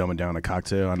 So they're dumbing down a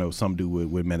cocktail. I know some do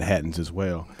with Manhattans as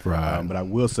well. Right. But I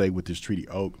will say with this Treaty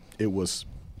Oak, it was,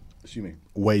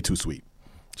 way too sweet.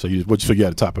 So you got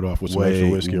to top it off with some extra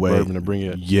whiskey or bourbon to bring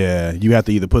it. Yeah, you have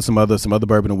to either put some other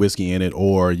bourbon and whiskey in it,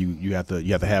 or you have to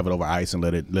have it over ice and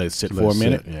let it sit for a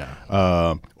minute.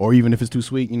 Yeah. Or even if it's too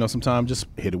sweet, sometimes just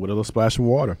hit it with a little splash of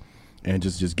water and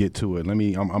just get to it.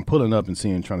 I'm pulling up and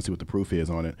trying to see what the proof is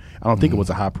on it. I don't think it was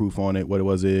a high proof on it. What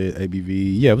was it?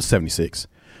 ABV? Yeah, it was 76.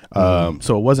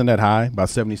 So it wasn't that high, about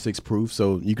 76 proof.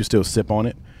 So you could still sip on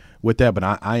it with that. But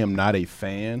I am not a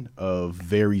fan of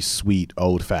very sweet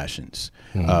old fashions.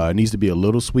 It needs to be a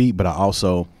little sweet, but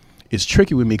it's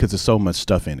tricky with me because there's so much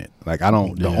stuff in it. Like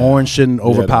the orange shouldn't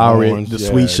overpower it. The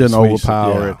sweet shouldn't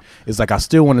overpower it. It's like I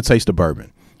still want to taste the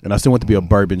bourbon. And I still want it to be a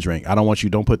bourbon drink. I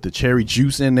don't put the cherry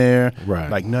juice in there. Right.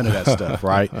 Like none of that stuff,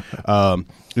 right? And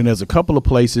there's a couple of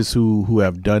places who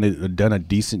have done a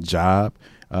decent job.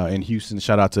 In Houston,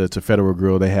 shout out to Federal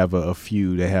Grill. They have a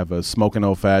few. They have a smoking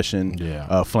old fashioned,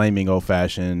 flaming old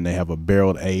fashioned. They have a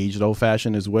barreled aged old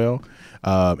fashioned as well.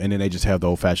 And then they just have the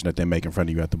old fashioned that they make in front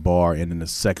of you at the bar. And then the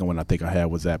second one I think I had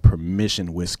was that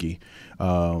Permission Whiskey,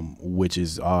 which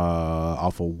is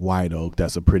off of White Oak.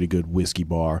 That's a pretty good whiskey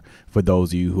bar for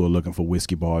those of you who are looking for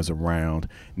whiskey bars around.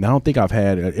 And I don't think I've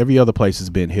had every other place has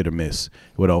been hit or miss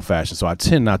with old fashioned. So I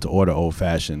tend not to order old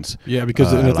fashions. Yeah,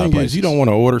 because the thing is, you don't want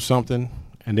to order something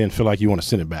and then feel like you want to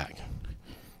send it back.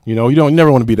 You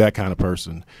never want to be that kind of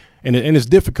person. And it's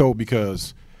difficult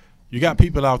because you got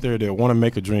people out there that want to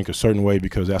make a drink a certain way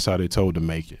because that's how they're told to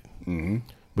make it.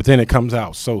 but then it comes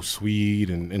out so sweet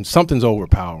and something's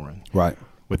overpowering. Right.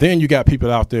 But then you got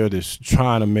people out there that's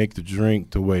trying to make the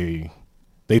drink the way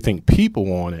they think people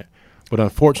want it. But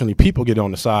unfortunately, people get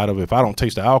on the side of, if I don't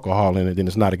taste the alcohol in it, then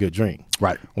it's not a good drink.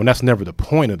 Right. When that's never the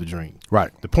point of the drink.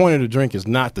 Right. The point of the drink is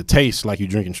not the taste like you're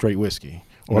drinking straight whiskey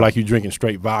or like you're drinking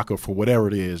straight vodka for whatever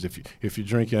it is. If you're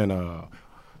drinking a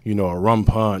rum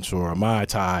punch or a Mai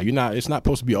Tai, it's not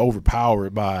supposed to be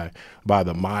overpowered by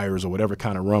the Myers or whatever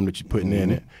kind of rum that you're putting in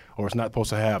it. Or it's not supposed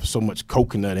to have so much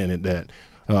coconut in it that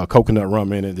coconut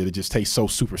rum in it that it just tastes so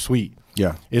super sweet.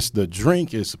 Yeah. It's the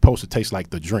drink is supposed to taste like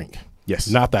the drink. Yes.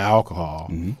 Not the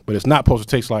alcohol. But it's not supposed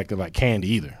to taste like candy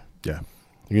either. Yeah.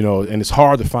 And it's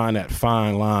hard to find that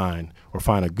fine line or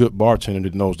find a good bartender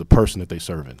that knows the person that they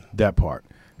serving. That part.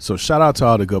 So shout out to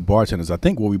all the good bartenders. I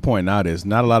think what we point out is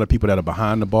not a lot of people that are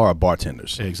behind the bar are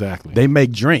bartenders. Exactly. They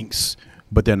make drinks,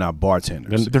 but they're not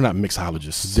bartenders. They're not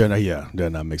mixologists. They're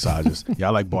not mixologists. Yeah,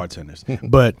 I like bartenders.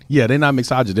 But, yeah, they're not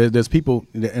mixologists. There's people,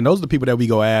 and those are the people that we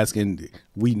go ask, and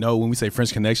we know when we say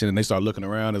French Connection and they start looking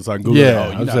around, it's like, Google, you're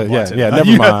not a bartender. Yeah,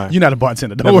 never mind. You're not a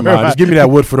bartender. Don't worry about it. Just give me that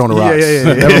Woodford on the rocks.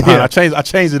 Yeah. Never mind. I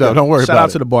changed it up. Don't worry about it. Shout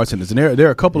out to the bartenders. And there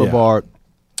are a couple of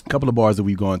bars that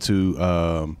we've gone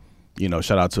to.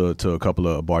 Shout out to a couple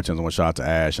of bartenders. I want to shout out to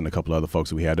Ash and a couple of other folks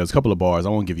that we had. There's a couple of bars. I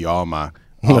won't give you all my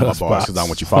bars because I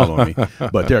want you following me.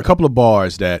 But there are a couple of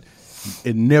bars that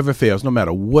it never fails. No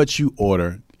matter what you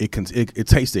order, it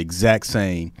tastes the exact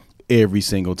same every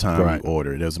single time you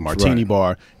order. There's a martini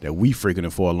bar that we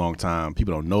frequented for a long time.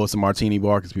 People don't know it's a martini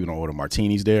bar because people don't order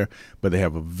martinis there, but they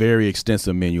have a very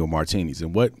extensive menu of martinis.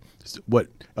 And what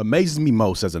amazes me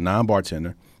most as a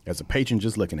non-bartender, as a patron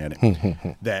just looking at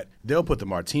it, that they'll put the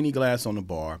martini glass on the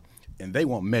bar and they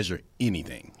won't measure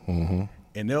anything.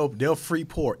 And they'll free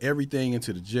pour everything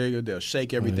into the jigger. They'll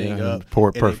shake everything up. Pour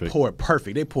it perfect. They pour it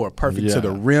perfect. They pour it perfect to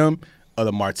the rim of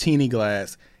the martini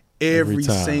glass every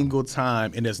single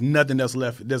time. And there's nothing else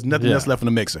left. There's nothing else left in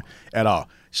the mixer at all.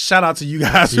 Shout out to you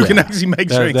guys who can actually make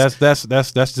drinks.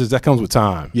 That comes with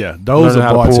time. Yeah, those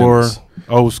are bartenders.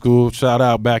 Old school. Shout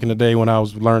out back in the day when I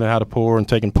was learning how to pour and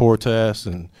taking pour tests,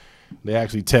 and they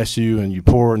actually test you and you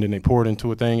pour and then they pour it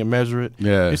into a thing and measure it.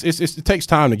 Yeah, it takes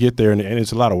time to get there and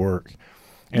it's a lot of work.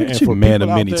 And for man of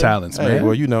many talents, man.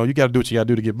 Well, you got to do what you got to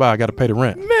do to get by. I got to pay the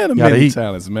rent. Man of many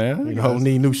talents, man. You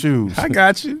need new shoes. I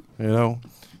got you.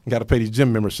 You got to pay these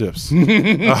gym memberships.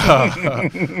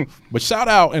 But shout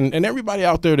out and everybody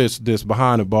out there that's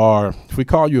behind the bar. If we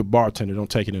call you a bartender, don't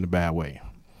take it in a bad way.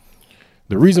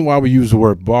 The reason why we use the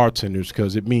word bartender is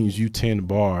because it means you tend to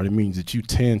bar. It means that you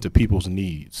tend to people's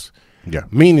needs. Yeah.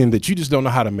 Meaning that you just don't know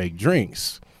how to make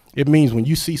drinks. It means when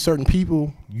you see certain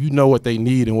people, you know what they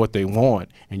need and what they want,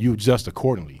 and you adjust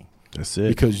accordingly. That's it.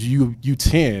 Because you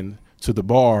tend to the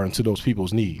bar and to those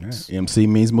people's needs. Yeah. MC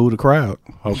means move the crowd.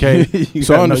 Okay?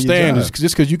 So understand,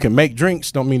 just because you can make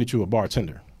drinks don't mean that you're a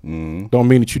bartender. Don't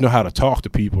mean that you know how to talk to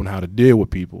people and how to deal with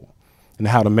people and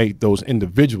how to make those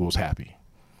individuals happy.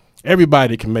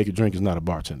 Everybody that can make a drink is not a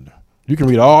bartender. You can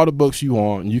read all the books you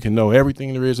want, and you can know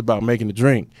everything there is about making a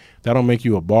drink. That don't make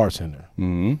you a bartender.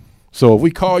 So if we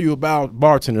call you about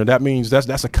bartender, that means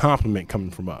that's a compliment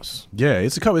coming from us. Yeah,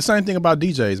 it's the same thing about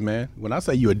DJs, man. When I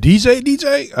say you a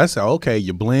DJ, I say, okay,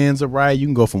 your blends are right. You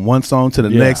can go from one song to the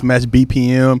next, match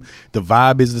BPM. The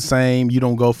vibe is the same. You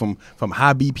don't go from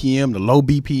high BPM to low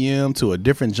BPM to a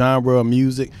different genre of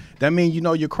music. That means you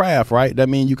know your craft, right? That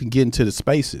means you can get into the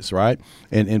spaces, right?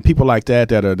 And people like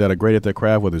that are great at their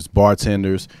craft, whether it's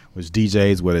bartenders, whether it's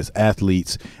DJs, whether it's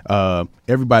athletes,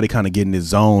 everybody kind of get in this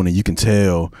zone, and you can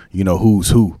tell, who's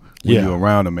who when you're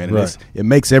around them, man. And it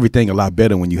makes everything a lot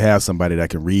better when you have somebody that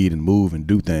can read and move and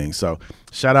do things. So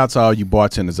shout out to all you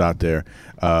bartenders out there.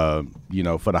 For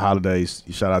the holidays,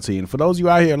 shout out to you. And for those of you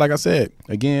out here, like I said,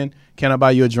 again, can I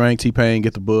buy you a drink? T-Pain,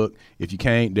 get the book. If you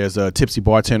can't, there's a Tipsy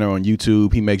Bartender on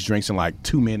YouTube. He makes drinks in like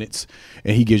 2 minutes,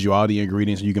 and he gives you all the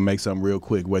ingredients, and you can make something real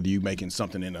quick, whether you're making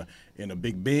something in a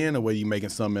big bin or whether you're making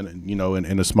something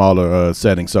in a smaller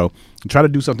setting. So try to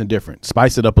do something different.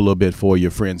 Spice it up a little bit for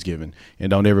your Friendsgiving, and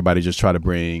don't everybody just try to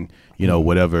bring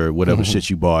whatever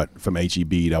shit you bought from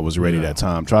HEB that was ready that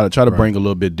time. Try to bring a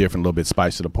little bit different, a little bit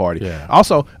spice to the party. Yeah.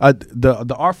 Also,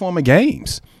 the art form of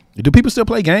games. Do people still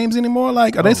play games anymore?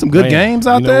 Like, are there some good games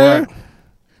out there? What?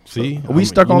 See, we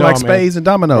stuck on spades and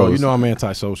dominoes. Bro, I'm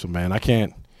antisocial, man. I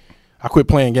quit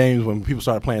playing games when people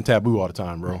started playing Taboo all the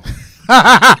time, bro.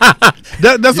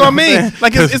 That's what I mean.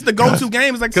 Like, it's the go-to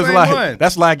game. It's like the same one.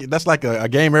 That's like a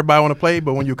game everybody want to play,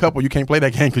 but when you're a couple, you can't play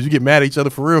that game because you get mad at each other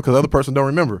for real because the other person don't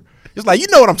remember. It's like, you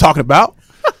know what I'm talking about.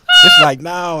 It's like,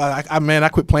 no, I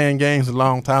quit playing games a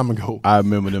long time ago. I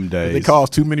remember them days. They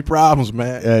caused too many problems,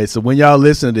 man. Hey, so when y'all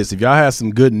listen to this, if y'all have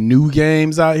some good new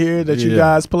games out here that you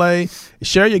guys play,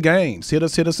 share your games. Hit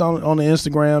us on the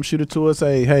Instagram. Shoot it to us.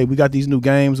 Hey, we got these new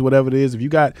games, whatever it is. If you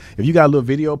got a little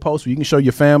video post where you can show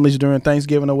your families during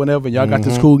Thanksgiving or whatever, and y'all got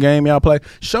this cool game y'all play,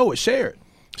 show it, share it.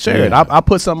 Share it. I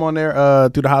put something on there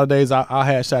through the holidays. I'll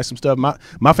hashtag some stuff.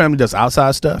 My family does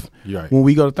outside stuff when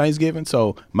we go to Thanksgiving.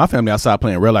 So my family outside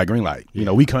playing red light, green light. You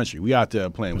know, we country. We out there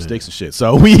playing with sticks and shit.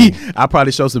 So I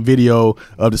probably show some video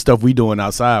of the stuff we doing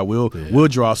outside. We'll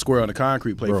draw a square on the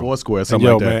concrete, play four square, something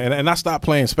like that. Man, and I stopped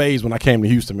playing spades when I came to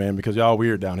Houston, man, because y'all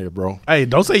weird down here, bro. Hey,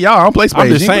 don't say y'all. I don't play spades. I'm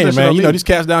just saying, man. You know, these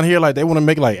cats down here, like, they want to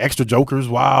make like extra jokers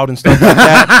wild and stuff like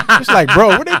that. It's like, bro,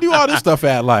 where they do all this stuff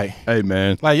at? Like, hey,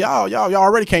 man, like y'all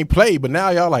already can't play, but now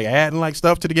y'all like adding like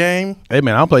stuff to the game. Hey,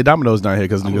 man, I don't play dominoes down here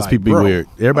because people be weird.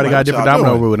 Everybody got a different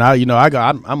domino rule. And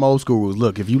I'm old school rules.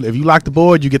 Look, if you lock the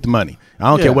board, you get the money. I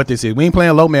don't care what this is. We ain't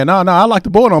playing low, man. No, I like the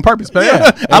board on purpose,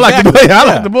 man. I like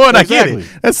the board. I get it.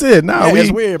 That's it. No,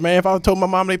 it's weird, man. If I told my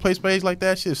mom they play spades like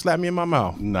that, she'd slap me in my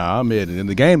mouth. Nah, I'm in it. And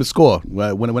the game is score.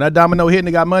 When that domino hit and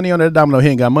they got money on it, that domino hit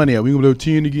and got money on it. We gonna do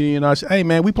 10 again. Hey,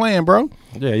 man, we playing, bro.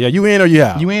 Yeah, you in or you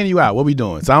out? You in or you out? What we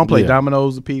doing? So I don't play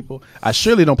dominoes with people. I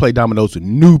surely don't play dominoes with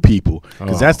new people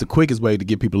because that's the quickest way to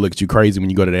get people to look at you crazy when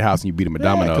you go to their house and you beat them at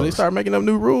dominoes. Because they start making up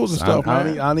new rules and stuff,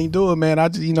 man. I don't even do it, man. I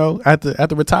just, at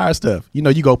the retire stuff.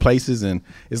 You go places and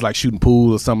it's like shooting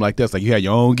pool or something like that. It's like you have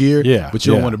your own gear, but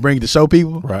you don't want to bring it to show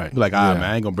people. Right. Be like, man,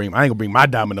 I ain't gonna bring my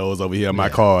dominoes over here in my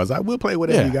cars. I will play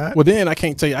whatever you got. Well, then I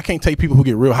can't take people who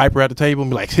get real hyper at the table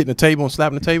and be like hitting the table and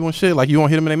slapping the table and shit. Like you want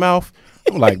to hit them in their mouth.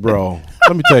 I'm like, bro,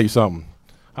 let me tell you something.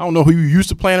 I don't know who you used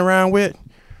to playing around with.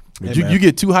 But you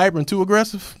get too hyper and too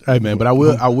aggressive. Hey, man, but I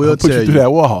will put you through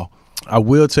that wall. I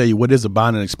will tell you what is a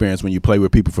bonding experience when you play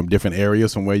with people from different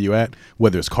areas from where you're at,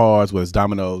 whether it's cards, whether it's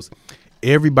dominoes.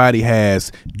 Everybody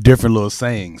has different little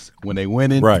sayings when they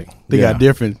winning. Right. They got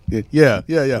different. On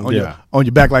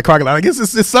your back like crocodile. I guess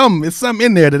it's something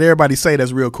in there that everybody say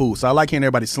that's real cool. So I like hearing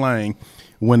everybody slang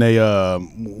when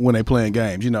they playing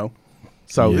games,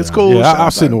 So it's cool. Yeah,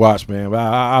 I'll sit and watch, man. But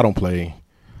I don't play.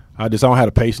 I don't have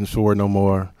the patience for it no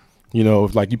more.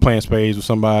 If like you playing spades with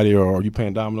somebody or you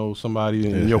playing dominoes with somebody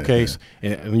in your case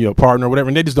and your partner or whatever,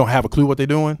 and they just don't have a clue what they're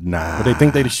doing. Nah. But they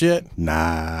think they the shit.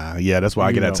 Nah. Yeah, that's why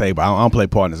I get that table. I don't play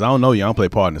partners. I don't know you. I don't play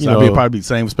partners. I'll probably be the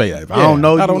same with spades. If I don't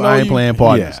know you, I ain't playing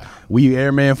partners. Yeah. We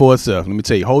every man for itself. Let me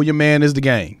tell you, hold your man is the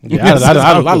game. Yeah,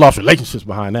 I lost relationships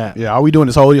behind that. Yeah, all we doing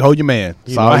is hold your man.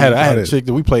 I had a chick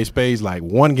that we played spades like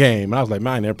one game, and I was like,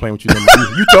 man, I ain't never playing with you.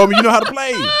 You told me you know how to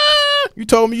play. You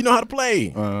told me you know how to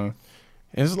play.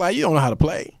 And it's like, you don't know how to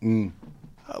play. I'm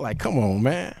like, come on,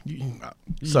 man.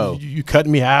 You cutting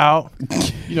me out.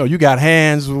 You got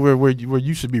hands where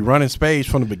you should be running spades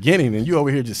from the beginning, and you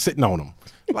over here just sitting on them.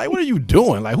 Like, what are you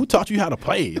doing? Like, who taught you how to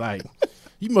play? Like,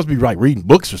 you must be like reading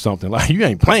books or something. Like, you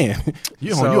ain't playing.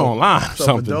 You online or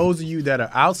something. For those of you that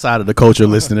are outside of the culture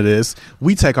listening to this,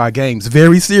 we take our games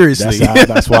very seriously.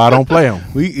 That's why I don't play them.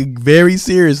 We very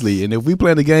seriously. And if we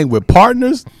play the game with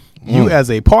partners, you as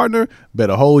a partner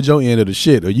better hold your end of the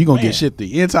shit, or you gonna get shit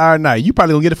the entire night. You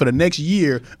probably gonna get it for the next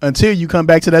year until you come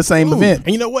back to that same event.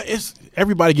 And you know what?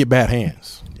 Everybody get bad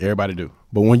hands. Everybody do.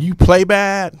 But when you play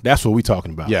bad, that's what we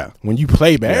talking about. Yeah. When you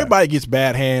play bad, everybody gets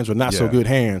bad hands or not so good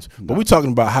hands. But we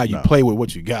talking about how you play with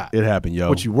what you got. It happened, yo.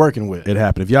 What you working with. It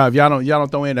happened. If y'all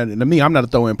don't throw in, and to me, I'm not a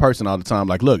throw in person all the time.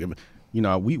 Like, look,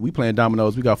 we playing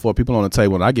dominoes. We got 4 people on the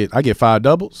table, and I get 5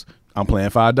 doubles. I'm playing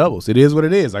 5 doubles. It is what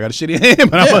it is. I got a shitty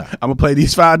hand, but I'm gonna play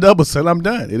these 5 doubles till I'm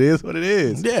done. It is what it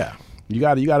is. Yeah. You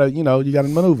gotta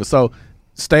maneuver. So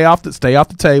stay off the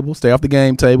table, stay off the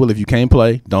game table. If you can't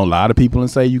play, don't lie to people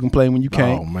and say you can play when you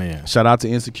can't. Oh man. Shout out to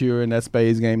Insecure and that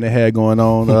spades game they had going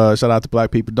on. Shout out to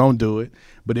black people. Don't do it.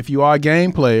 But if you are a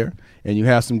game player and you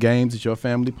have some games that your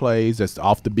family plays that's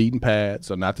off the beaten path,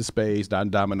 so not the spades,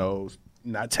 not dominoes,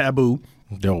 not taboo.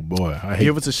 Oh boy,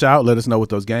 give us a shout. Let us know what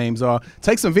those games are.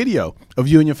 Take some video of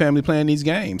you and your family playing these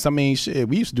games. I mean, shit,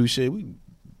 we used to do shit. We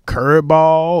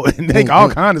curveball and make all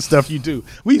kind of stuff you do.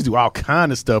 We used to do all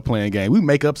kind of stuff playing games. We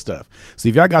make up stuff. So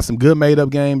if y'all got some good made up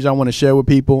games y'all want to share with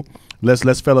people,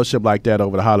 let's fellowship like that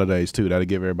over the holidays too. That'll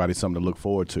give everybody something to look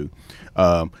forward to.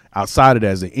 Outside of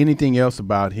that, is there anything else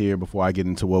about here before I get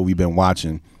into what we've been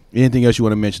watching? Anything else you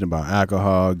want to mention about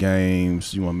alcohol,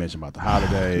 games? You want to mention about the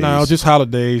holidays? No, just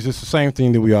holidays. It's the same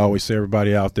thing that we always say,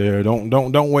 everybody out there.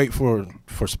 Don't wait for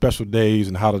special days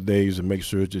and holidays, and make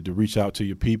sure to reach out to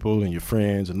your people and your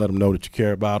friends and let them know that you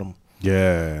care about them.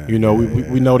 Yeah. We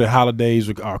know that holidays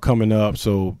are coming up,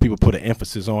 so people put an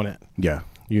emphasis on it. Yeah.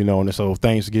 And so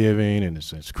Thanksgiving and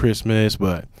it's Christmas,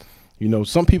 but You know,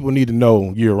 some people need to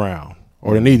know year round,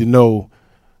 or they need to know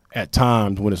at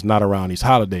times when it's not around these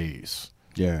holidays.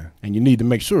 Yeah. And you need to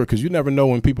make sure, because you never know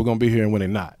when people are going to be here and when they're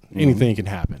not. Anything can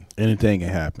happen. Anything can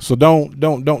happen. So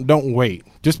don't wait.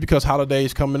 Just because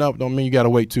holidays coming up don't mean you got to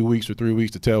wait 2 weeks or 3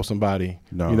 weeks to tell somebody,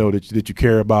 you know, that you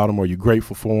care about them, or you're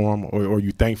grateful for them, or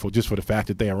you're thankful just for the fact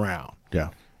that they're around. Yeah.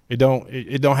 It don't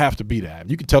have to be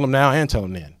that. You can tell them now and tell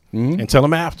them then, and tell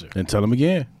them after, and tell them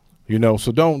again. You know,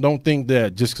 so don't think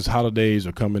that just because holidays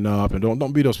are coming up, and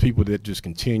don't be those people that just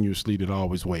continuously that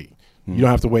always wait. You don't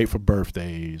have to wait for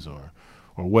birthdays or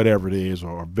whatever it is,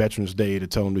 or Veterans Day to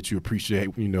tell them that you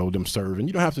appreciate, you know, them serving.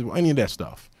 You don't have to do any of that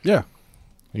stuff. Yeah.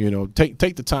 You know, take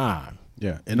the time.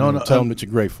 Yeah. And tell them that you're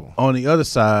grateful. On the other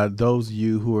side, those of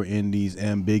you who are in these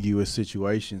ambiguous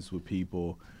situations with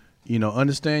people, you know,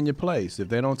 understand your place. If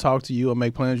they don't talk to you or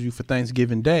make plans with you for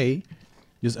Thanksgiving Day,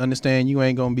 just understand you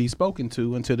ain't going to be spoken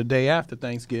to until the day after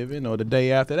Thanksgiving or the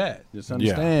day after that. Just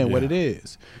understand what it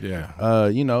is. Yeah.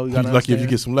 You know, you're lucky if you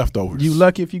get some leftovers. You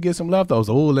lucky if you get some leftovers.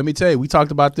 Oh, let me tell you, we talked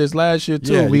about this last year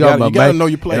too. Yeah, you gotta know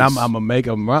your place. And I'm gonna make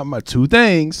my two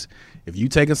things. If you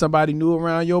taking somebody new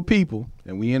around your people,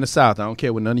 and we in the South, I don't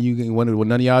care what none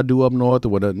of y'all do up north or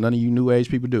what none of you new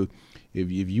age people do. If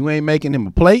you ain't making him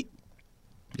a plate,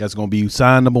 that's gonna be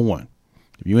sign number one.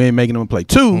 If you ain't making him a plate.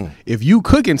 Two, if you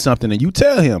cooking something and you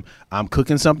tell him, I'm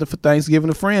cooking something for Thanksgiving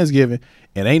or Friendsgiving,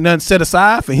 and ain't nothing set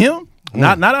aside for him,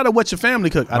 not out of what your family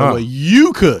cook, out of what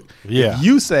you cook. Yeah. If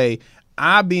you say,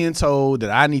 I'm being told that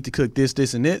I need to cook this,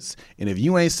 this, and this, and if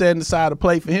you ain't setting aside a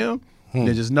plate for him,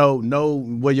 then just know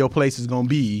where your place is going to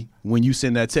be when you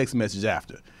send that text message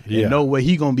after. Yeah. And know where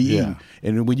he going to be eating.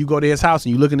 And when you go to his house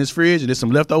and you look in his fridge and there's some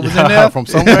leftovers in there. From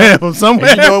somewhere. From somewhere.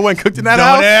 And you know it wasn't cooked in that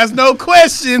house. Don't ask no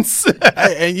questions.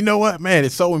 And you know what, man?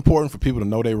 It's so important for people to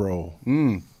know their role.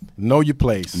 Know your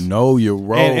place. Know your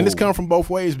role. And it's coming from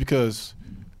both ways, because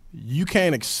you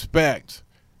can't expect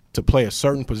to play a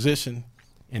certain position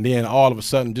and then all of a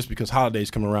sudden, just because holidays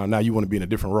come around, now you want to be in a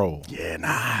different role. Yeah,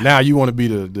 nah. Now you want to be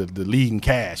the leading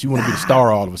cast. You want to be the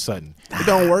star all of a sudden. It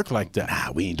don't work like that.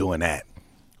 Nah, we ain't doing that.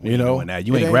 You know,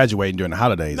 you ain't graduating during the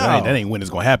holidays. No. That ain't when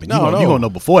it's gonna happen. No, you gonna know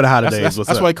before the holidays.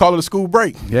 That's why they call it a school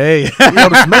break. Yeah, you know,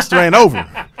 the semester ain't over.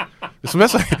 The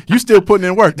semester, you still putting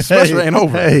in work. The semester ain't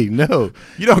over. Hey, no,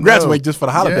 you don't graduate just for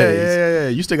the holidays. Yeah.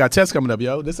 You still got tests coming up,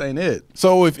 yo. This ain't it.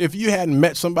 So if you hadn't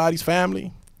met somebody's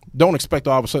family, don't expect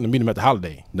all of a sudden to meet them at the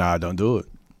holiday. Nah, don't do it.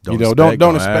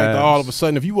 Don't expect all of a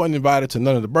sudden, if you wasn't invited to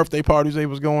none of the birthday parties they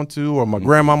was going to, or my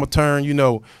grandmama turned,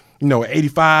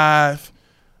 85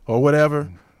 or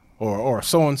whatever. Or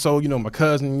so-and-so, my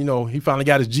cousin, he finally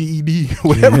got his GED,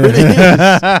 whatever it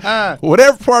is.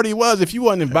 Whatever party it was, if you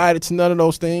wasn't invited to none of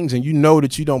those things and you know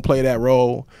that you don't play that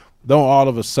role, don't all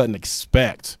of a sudden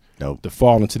expect to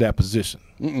fall into that position.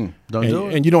 Don't do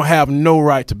it. And you don't have no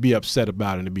right to be upset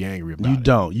about it and to be angry about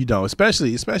it. You don't.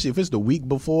 Especially if it's the week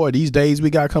before, these days we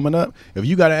got coming up. If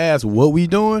you got to ask what we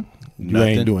doing, you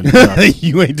ain't doing nothing.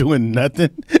 You ain't doing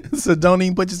nothing. So don't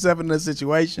even put yourself in that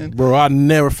situation. Bro, I'll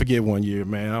never forget one year,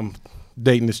 man. I'm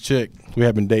dating this chick. We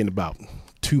have been dating about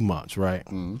 2 months, right?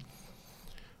 And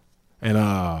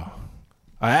I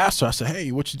asked her, I said,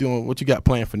 hey, what you doing? What you got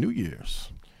planned for New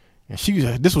Year's? And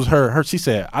this was her. She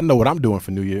said, I know what I'm doing for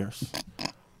New Year's.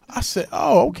 I said,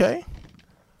 oh, okay.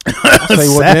 I say,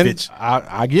 well, Savage. then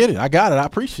I get it. I got it. I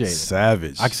appreciate it.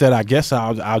 Savage. I said, I guess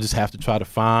I'll just have to try to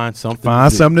find something.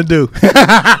 Something to do.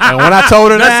 And when I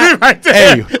told her that,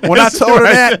 right when I told her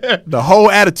that, the whole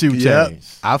attitude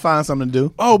changed. I'll find something to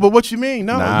do. Oh, but what you mean?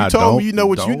 No, you told me you know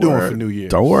what you're doing for New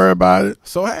Year's. Don't worry about it.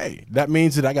 So, hey, that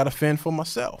means that I got to fend for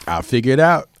myself. I'll figure it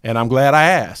out. And I'm glad I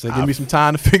asked. They give me some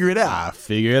time to figure it out. I'll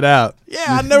figure it out. Yeah,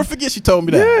 I'll never forget she told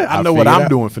me that. Yeah, I know what I'm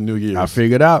doing for New Year's. I'll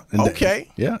figure it out. And okay.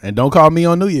 Yeah, and don't call me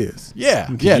on New Year's. Yeah,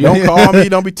 don't call me.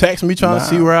 Don't be texting me trying to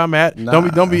see where I'm at.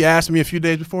 Don't be asking me a few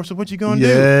days before, so what you going to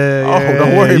do? Oh,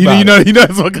 don't worry about it. You know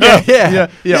it's going to come.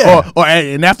 Yeah. Or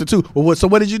and after too, well, so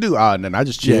what did you do? Oh, then I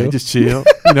just chill. Yeah, just chill.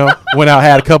 Went out,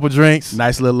 had a couple drinks.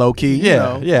 Nice little low key.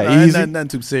 Yeah, easy. Nothing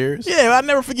too serious. Yeah, I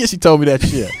never forget she told me that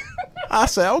shit. I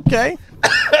said, okay.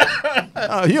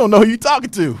 You don't know who you talking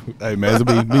to. Hey man,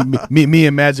 it'll be me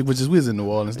and Magic, we was in New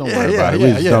Orleans. Don't worry about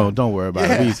it. Don't worry about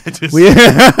it. We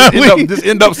just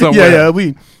end up somewhere.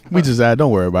 We just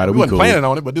don't worry about it. We wasn't planning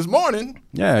on it, but this morning.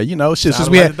 Yeah, since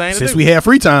we had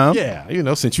free time.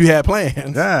 Yeah, since you had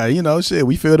plans. Yeah,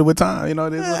 we filled it with time. It is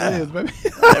what it is, baby.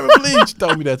 I never believed you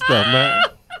told me that stuff, man.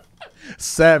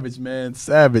 Savage, man,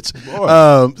 savage.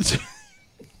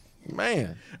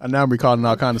 Man. And now I'm recalling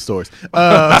all kind of stories.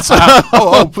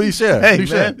 Please share. Hey,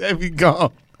 please man, share. there we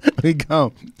go. We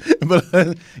gone.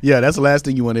 But yeah, that's the last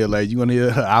thing you want to hear. Like, you want to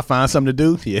hear, I find something to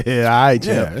do? Yeah, all right,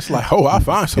 champ. Yeah, it's like, I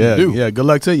find something to do. Yeah, good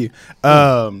luck to you.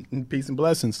 Peace and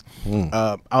blessings.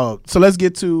 So let's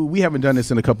get to, we haven't done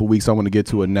this in a couple weeks. So I want to get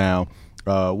to it now.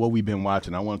 What we've been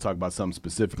watching. I want to talk about something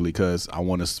specifically because I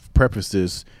want to preface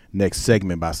this next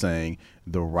segment by saying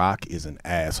The Rock is an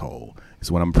asshole. It's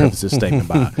what I'm preface this statement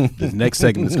by. The next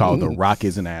segment is called The Rock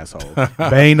is an asshole.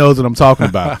 Bane knows what I'm talking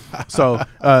about. So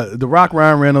The Rock,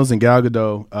 Ryan Reynolds, and Gal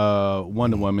Gadot,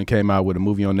 Wonder Woman, came out with a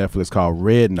movie on Netflix called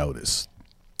Red Notice.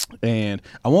 And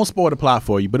I won't spoil the plot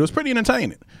for you, but it was pretty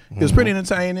entertaining. It was pretty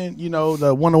entertaining. You know,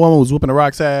 the Wonder Woman was whooping The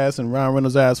Rock's ass and Ryan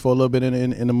Reynolds' ass for a little bit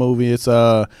in the movie. It's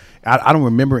I don't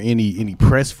remember any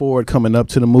press for it coming up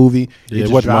to the movie. Yeah,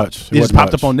 it wasn't much. It just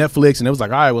popped up on Netflix, and it was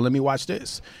like, all right, well, let me watch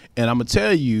this. And I'm gonna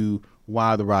tell you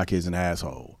why The Rock is an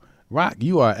asshole. Rock,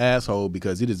 you are an asshole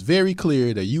because it is very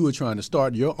clear that you are trying to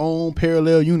start your own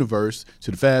parallel universe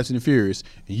to the Fast and the Furious,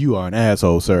 and you are an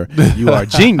asshole, sir. You are a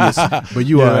genius, but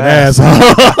you are an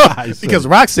asshole. Because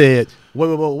Rock said,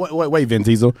 wait, Vin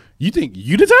Diesel, you think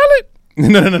you the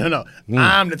talent? No.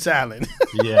 I'm the talent.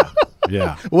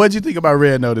 Yeah. What'd you think about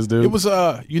Red Notice, dude? It was,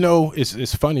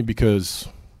 it's funny because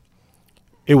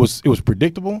it was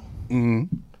predictable,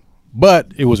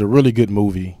 but it was a really good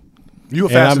movie. You were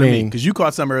faster than me because you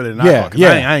caught something earlier than I caught.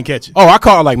 Yeah, I ain't catch it. Oh, I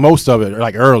caught like most of it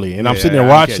like early, and I'm sitting there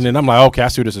watching, and I'm like, okay, I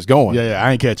see where this is going. Yeah,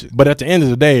 I ain't catch it. But at the end of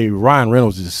the day, Ryan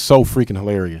Reynolds is so freaking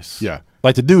hilarious. Yeah,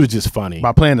 like the dude is just funny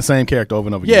by playing the same character over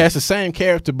and over again. Yeah, it's the same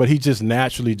character, but he's just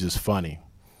naturally just funny,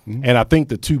 and I think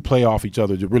the two play off each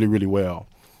other really, really well.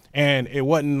 And it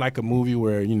wasn't like a movie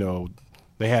where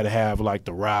they had to have like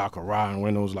The Rock or Ryan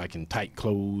Reynolds like in tight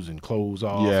clothes and clothes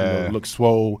off, look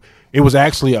swole. It was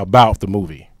actually about the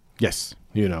movie. Yes.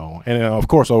 And of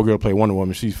course, old girl played Wonder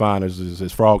Woman. She's fine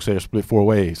as Frog's hair split 4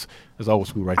 ways. That's old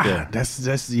school right there.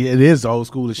 It is old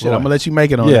school as shit. Boy. I'm gonna let you make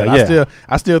it on that.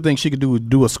 I still think she could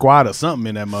do a squat or something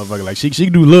in that motherfucker. Like she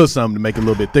could do a little something to make it a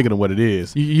little bit thicker than what it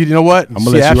is. You know what? I'm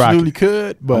gonna let you rock. Absolutely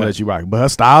could. But I'm gonna let you rock. But her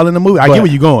style in the movie, I get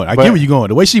where you going. I get where you going.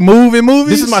 The way she move in movies.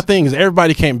 This is my thing: is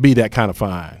everybody can't be that kind of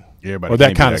fine. Everybody or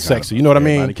that kind of sexy. You know what I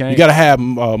mean? You got to have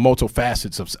multiple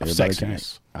facets of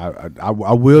sexiness. I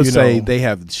will say they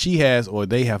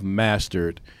have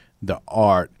mastered the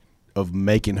art of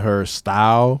making her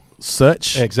style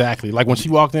such. Exactly. Like when she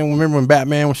walked in, remember when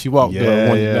Batman, when she walked,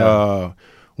 when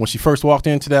she first walked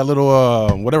into that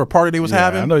little whatever party they was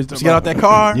having, she got out that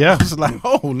car. Yeah, it's like,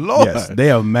 oh Lord, yes, they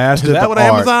have mastered. Is that the what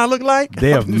art. Amazon look like? They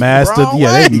have mastered.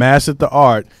 They mastered the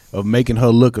art of making her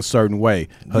look a certain way.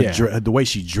 The way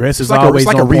she dresses is always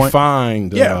on point. It's like a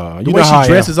refined. The way she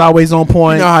dresses is always on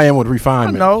point. You know how I am with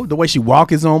refinement. No, the way she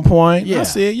walk is on point. Yeah, I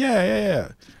see it. Yeah.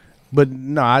 But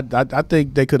no, I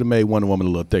think they could have made Wonder Woman a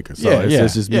little thicker. So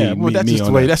it's just me. Well, that's me just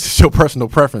the way. That's just your personal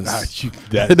preference.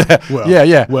 Well,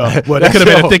 Well, they could have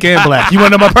made it thicker and black. You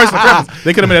want to know my personal preference?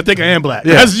 They could have made it thicker and black.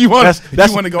 Yeah. That's you want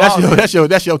to go.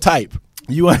 That's your type.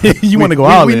 You want to go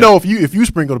all in. We know if you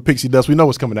sprinkle the pixie dust, we know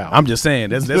what's coming out. I'm just saying.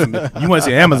 That's you want to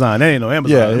see Amazon? There ain't no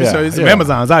Amazon. Yeah. So some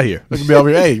Amazons out here. Look at me over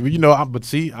here. Hey, but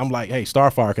see, I'm like, hey,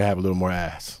 Starfire could have a little more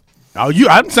ass. Oh,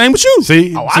 I'm the same with you.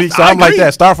 See, so I'm like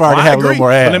that. Starfire can have a little more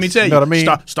ass. But let me tell you, know what I mean?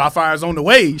 Starfire's on the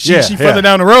way. She further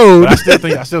down the road. But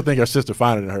I still think her sister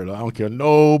finer than her. I don't care.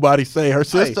 Nobody say her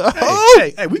sister.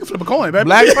 Hey, we can flip a coin, baby.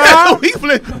 Black Fire. we can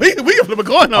flip a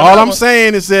coin. All I'm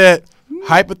saying is that,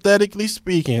 hypothetically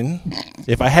speaking,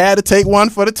 if I had to take one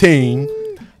for the team,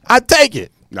 I'd take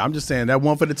it. I'm just saying that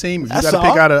one for the team. If you got to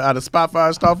pick out of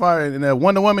Spotfire, Starfire, and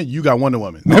Wonder Woman, you got Wonder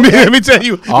Woman. Let me tell you. Let me tell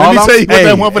you what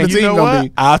that one for the team gonna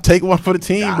be. I'll take one for the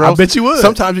team, bro. I bet you would.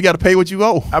 Sometimes you got to pay what you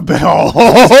owe. I bet.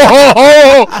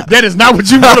 That is not what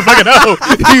you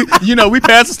motherfucking owe. We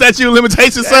passed the statute of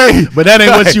limitations, sir. But that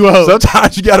ain't what you owe.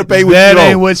 Sometimes you got to pay what you owe. That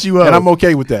ain't what you owe, and I'm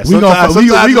okay with that. We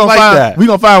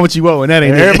gonna find what you owe, and that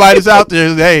ain't. Everybody's out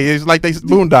there. Hey, it's like they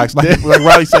boondocks, like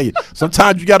Riley said.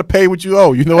 Sometimes you got to pay what you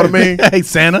owe. You know what I mean? Hey,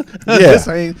 Santa.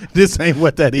 Yeah. This ain't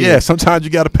what that is. Yeah, sometimes you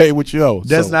got to pay what you owe.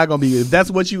 That's not gonna be. If that's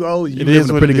what you owe, you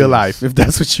live a pretty good life. If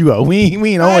that's what you owe, we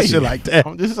ain't owing shit like that.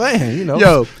 I'm just saying,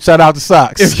 Yo, shout out to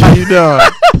Socks. How you doing?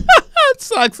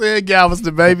 Socks and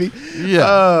Galveston, baby.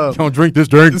 Yeah. Don't drink this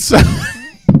drink.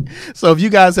 So if you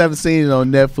guys haven't seen it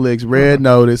on Netflix, Red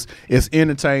Notice, it's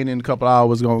entertaining. A couple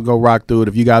hours, gonna go rock through it.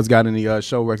 If you guys got any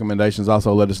show recommendations,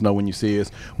 also let us know when you see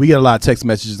us. We get a lot of text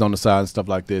messages on the side and stuff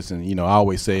like this, and I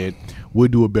always say it. We'll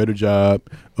do a better job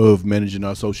of managing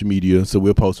our social media, so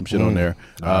we'll post some shit on there.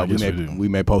 We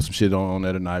may post some shit on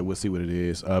there tonight. We'll see what it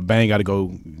is. Bang got to go,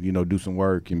 do some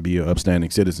work and be an upstanding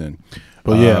citizen.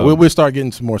 But yeah, we'll start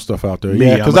getting some more stuff out there.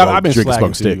 Yeah, because I've been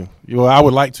slacking too. Well, I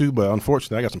would like to, but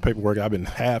unfortunately, I got some paperwork I've been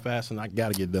half-assing. I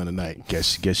got to get done tonight.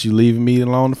 Guess you leaving me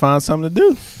alone to find something to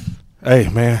do. Hey,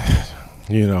 man,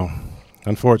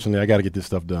 unfortunately, I got to get this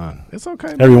stuff done. It's okay,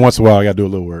 man. Every once in a while, I got to do a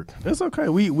little work. It's okay.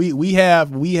 We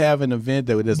have an event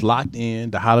that is locked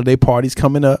in. The holiday party's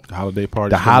coming up. The holiday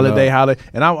party.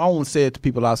 And I want to say it to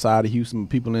people outside of Houston.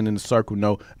 People in the circle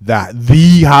know that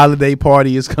the holiday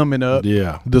party is coming up.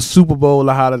 Yeah. The Super Bowl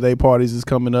of holiday parties is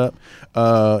coming up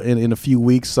in a few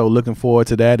weeks. So looking forward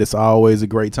to that. It's always a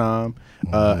great time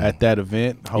at that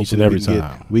event. Hopefully each and every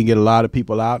time we can get a lot of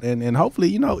people out, and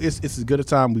hopefully it's as good a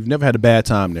time. We've never had a bad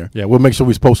time there. Yeah, we'll make sure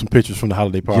we post some pictures from the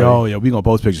holiday party. Yeah, we gonna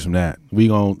post pictures from that. We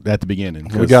gonna at the beginning.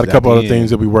 We got a couple other things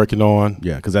that we're working on.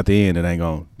 Yeah, because at the end it ain't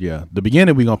gonna. Yeah, the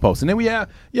beginning we gonna post, and then we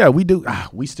do.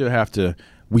 We still have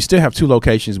 2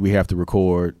 locations we have to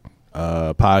record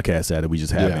podcasts at. That we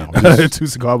just haven't. 2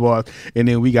 cigar bars, and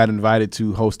then we got invited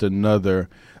to host another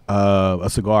a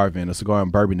cigar event, a cigar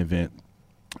and bourbon event.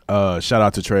 Shout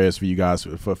out to Trez for you guys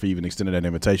for even extending that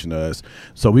invitation to us.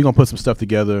 So we're gonna put some stuff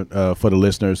together for the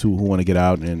listeners who want to get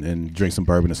out and drink some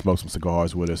bourbon and smoke some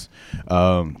cigars with us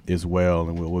as well,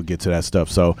 and we'll get to that stuff.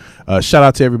 So shout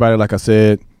out to everybody. Like I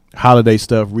said, holiday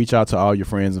stuff. Reach out to all your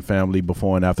friends and family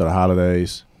before and after the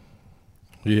holidays.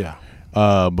 Yeah.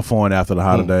 Before and after the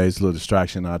holidays, a little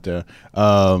distraction out there.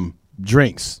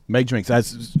 Drinks, make drinks.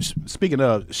 Speaking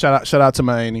of, shout out to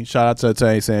my auntie. Shout out to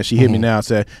Tay saying she hit me now and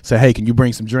said, hey, can you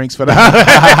bring some drinks for the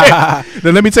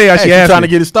Then let me tell you how she asked trying me.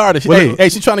 to get it started.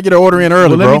 She's trying to get her order in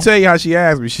early, well, let me tell you how she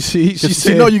asked me. She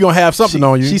said, know you're going to have something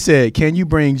on you. She said, can you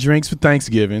bring drinks for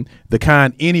Thanksgiving, the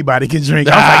kind anybody can drink?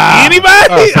 I was like,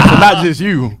 anybody? So not just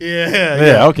you.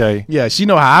 Yeah, okay. Yeah, she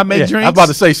know how I make drinks. I was about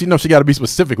to say, she knows she got to be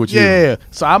specific with you. Yeah,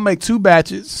 so I make 2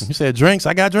 batches. You said drinks,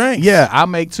 I got drinks. Yeah, I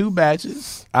make 2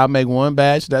 batches. I make 1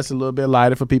 batch that's a little bit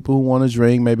lighter for people who want to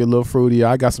drink, maybe a little fruity.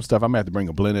 I got some stuff. I'm gonna have to bring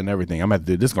a blend and everything.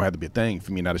 This is gonna have to be a thing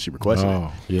for me now that she requested it.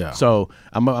 Yeah. So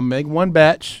I'm gonna make 1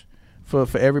 batch for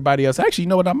everybody else. Actually, you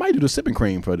know what? I might do the sipping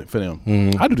cream for them.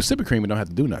 I do the sipping cream and don't have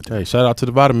to do nothing. Hey, shout out to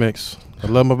the Vitamix. I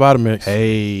love my Vitamix.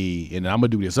 Hey, and I'm gonna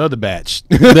do this other batch.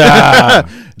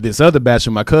 This other batch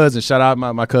with my cousin. Shout out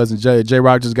my cousin Jay. J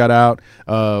Rock just got out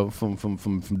from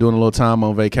doing a little time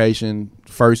on vacation.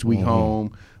 First week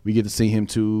home. We get to see him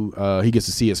too. He gets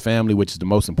to see his family, which is the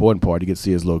most important part. He gets to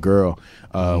see his little girl,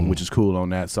 which is cool on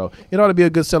that. So it ought to be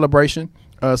a good celebration.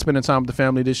 Spending time with the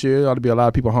family this year. There ought to be a lot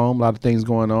of people home, a lot of things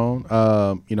going on.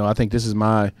 I think this is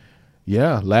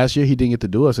last year he didn't get to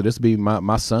do it, so this will be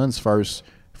my son's first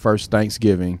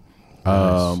Thanksgiving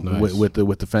nice. With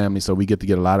the family. So we get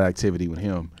a lot of activity with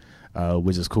him,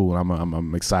 which is cool.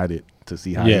 I'm excited to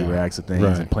see how he reacts to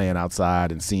things and playing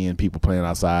outside and seeing people playing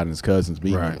outside and his cousins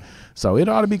meeting him. So it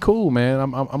ought to be cool, man.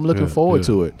 I'm looking forward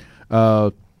to it.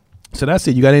 So that's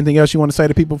it. You got anything else you want to say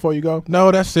to people before you go?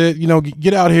 No, that's it.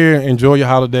 Get out here, enjoy your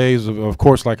holidays. Of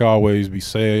course, like always, be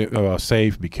safe,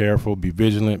 be careful, be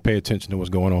vigilant, pay attention to what's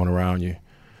going on around you.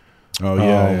 Oh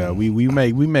yeah. We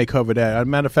may cover that. As a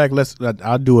matter of fact,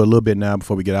 I'll do a little bit now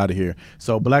before we get out of here.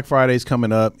 So Black Friday's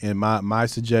coming up, and my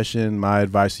suggestion, my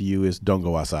advice to you is don't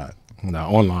go outside. No,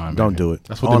 online. Don't do it.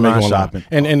 That's what they're making shopping.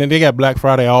 And they got Black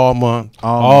Friday all month,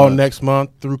 all next month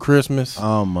through Christmas.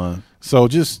 All month. So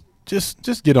just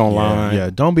get online. Yeah.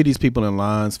 Don't be these people in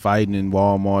lines fighting in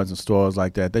Walmarts and stores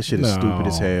like that. That shit is stupid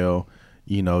as hell.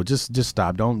 Just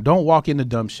stop. Don't walk into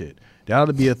dumb shit. That ought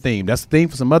to be a theme. That's the theme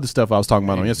for some other stuff I was talking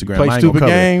about on Instagram. Play stupid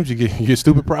games, you get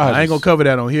stupid prizes. I ain't gonna cover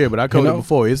that on here, but I covered it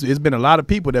before. It's been a lot of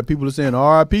people that people are saying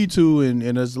RIP to,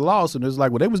 and it's lost, and it's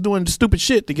like, well, they was doing stupid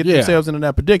shit to get themselves into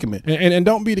that predicament. And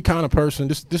don't be the kind of person.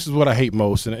 This is what I hate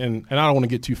most, and I don't want to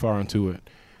get too far into it.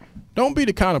 Don't be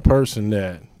the kind of person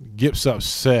that gets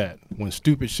upset when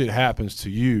stupid shit happens to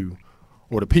you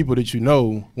or the people that you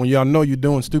know when y'all know you're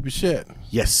doing stupid shit.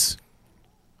 Yes.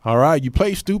 All right, you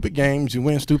play stupid games, you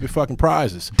win stupid fucking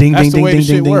prizes. Ding, That's ding, the ding, way ding, the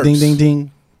shit ding, works. ding, ding,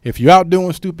 ding. If you're out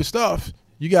doing stupid stuff,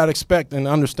 you got to expect and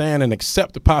understand and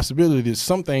accept the possibility that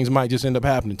some things might just end up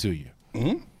happening to you.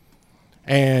 Mm-hmm.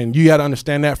 And you got to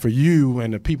understand that for you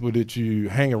and the people that you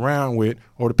hang around with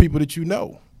or the people that you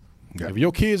know. Yeah. If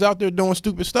your kid's out there doing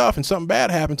stupid stuff and something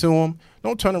bad happened to them,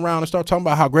 don't turn around and start talking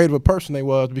about how great of a person they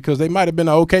was, because they might have been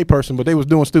an okay person, but they was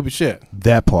doing stupid shit.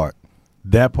 That part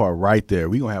right there,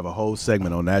 we gonna have a whole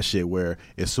segment on that shit, where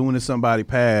as soon as somebody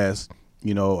passed,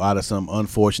 out of some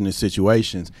unfortunate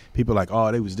situations, people are like,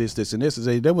 oh, they was this and this.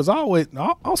 They was always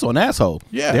also an asshole.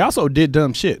 Yeah, they also did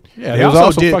dumb shit. Yeah, they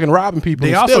also did fucking robbing people.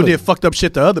 They also did fucked up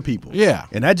shit to other people. Yeah,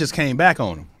 and that just came back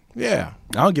on them. Yeah,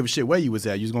 I don't give a shit where you was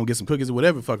at. You was gonna get some cookies or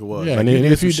whatever the fuck it was. Yeah, like, and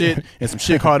if you did some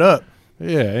shit caught up.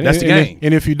 Yeah, that's the game.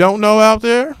 And if you don't know out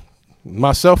there,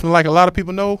 myself and like a lot of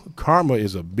people know, karma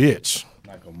is a bitch.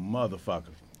 Like a motherfucker.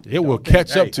 It will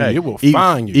catch up to you. It will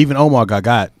find you. Even Omar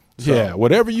got. So. Yeah,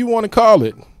 whatever you want to call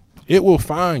it, it will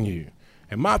find you.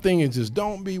 And my thing is just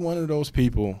don't be one of those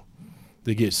people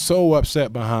that get so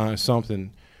upset behind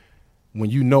something when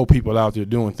you know people out there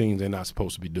doing things they're not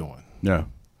supposed to be doing. Yeah.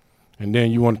 And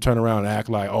then you want to turn around and act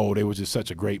like, oh, they was just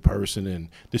such a great person and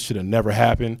this should have never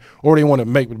happened. Or they want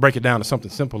to break it down to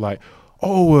something simple like,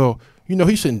 oh, well, you know,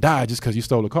 he shouldn't die just because he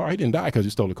stole a car. He didn't die because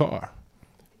he stole a car.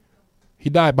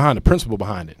 He died behind the principle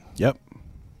behind it. Yep.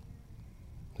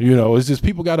 You know, it's just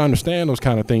people got to understand those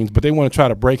kind of things, but they want to try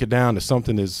to break it down to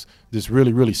something that's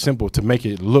really, really simple to make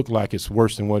it look like it's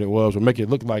worse than what it was or make it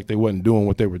look like they wasn't doing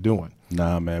what they were doing.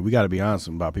 Nah, man, we got to be honest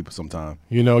about people sometimes.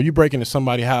 You know, you break into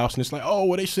somebody's house and it's like, oh,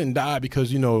 well, they shouldn't die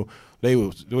because, you know, they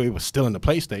was stealing the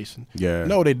PlayStation. Yeah.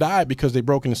 No, they died because they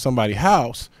broke into somebody's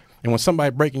house. And when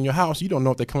somebody break in your house, you don't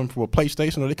know if they're coming for a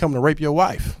PlayStation or they're coming to rape your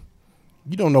wife.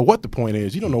 You don't know what the point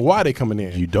is. You don't know why they're coming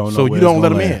in. You don't know so where you don't let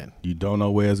them land. in. You don't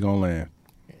know where it's going to land.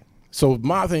 So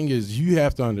my thing is you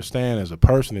have to understand as a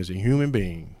person, as a human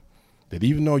being, that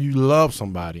even though you love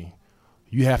somebody,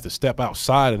 you have to step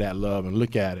outside of that love and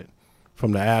look at it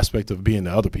from the aspect of being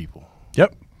the other people.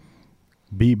 Yep.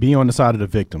 Be on the side of the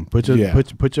victim. Put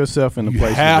yourself in the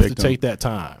place of the victim. You have to take that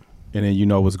time. And then you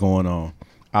know what's going on.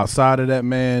 Outside of that,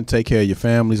 man, take care of your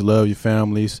families, love your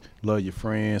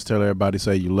friends, tell everybody,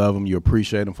 say you love them, you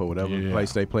appreciate them for whatever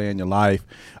place they play in your life.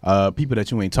 People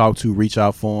that you ain't talked to, reach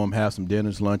out for them, have some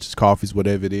dinners, lunches, coffees,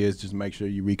 whatever it is. Just make sure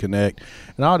you reconnect.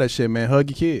 And all that shit, man, hug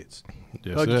your kids.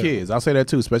 Hug your kids. I'll say that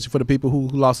too, especially for the people who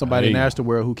lost somebody in the astral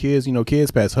world, who kids, you know,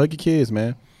 kids pass. Hug your kids,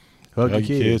 man. Hug your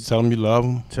kids. Tell them you love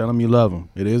them. Tell them you love them.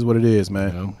 It is what it is,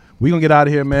 man. Yeah. We gonna get out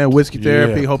of here, man. Whiskey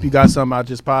Therapy. Hope you got something out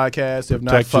this podcast. If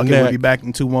not, fuck it. We'll be back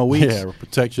in 2 more weeks. Yeah,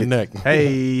 protect your neck.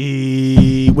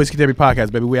 Hey, Whiskey Therapy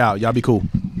podcast, baby. We out. Y'all be cool.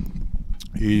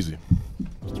 Easy.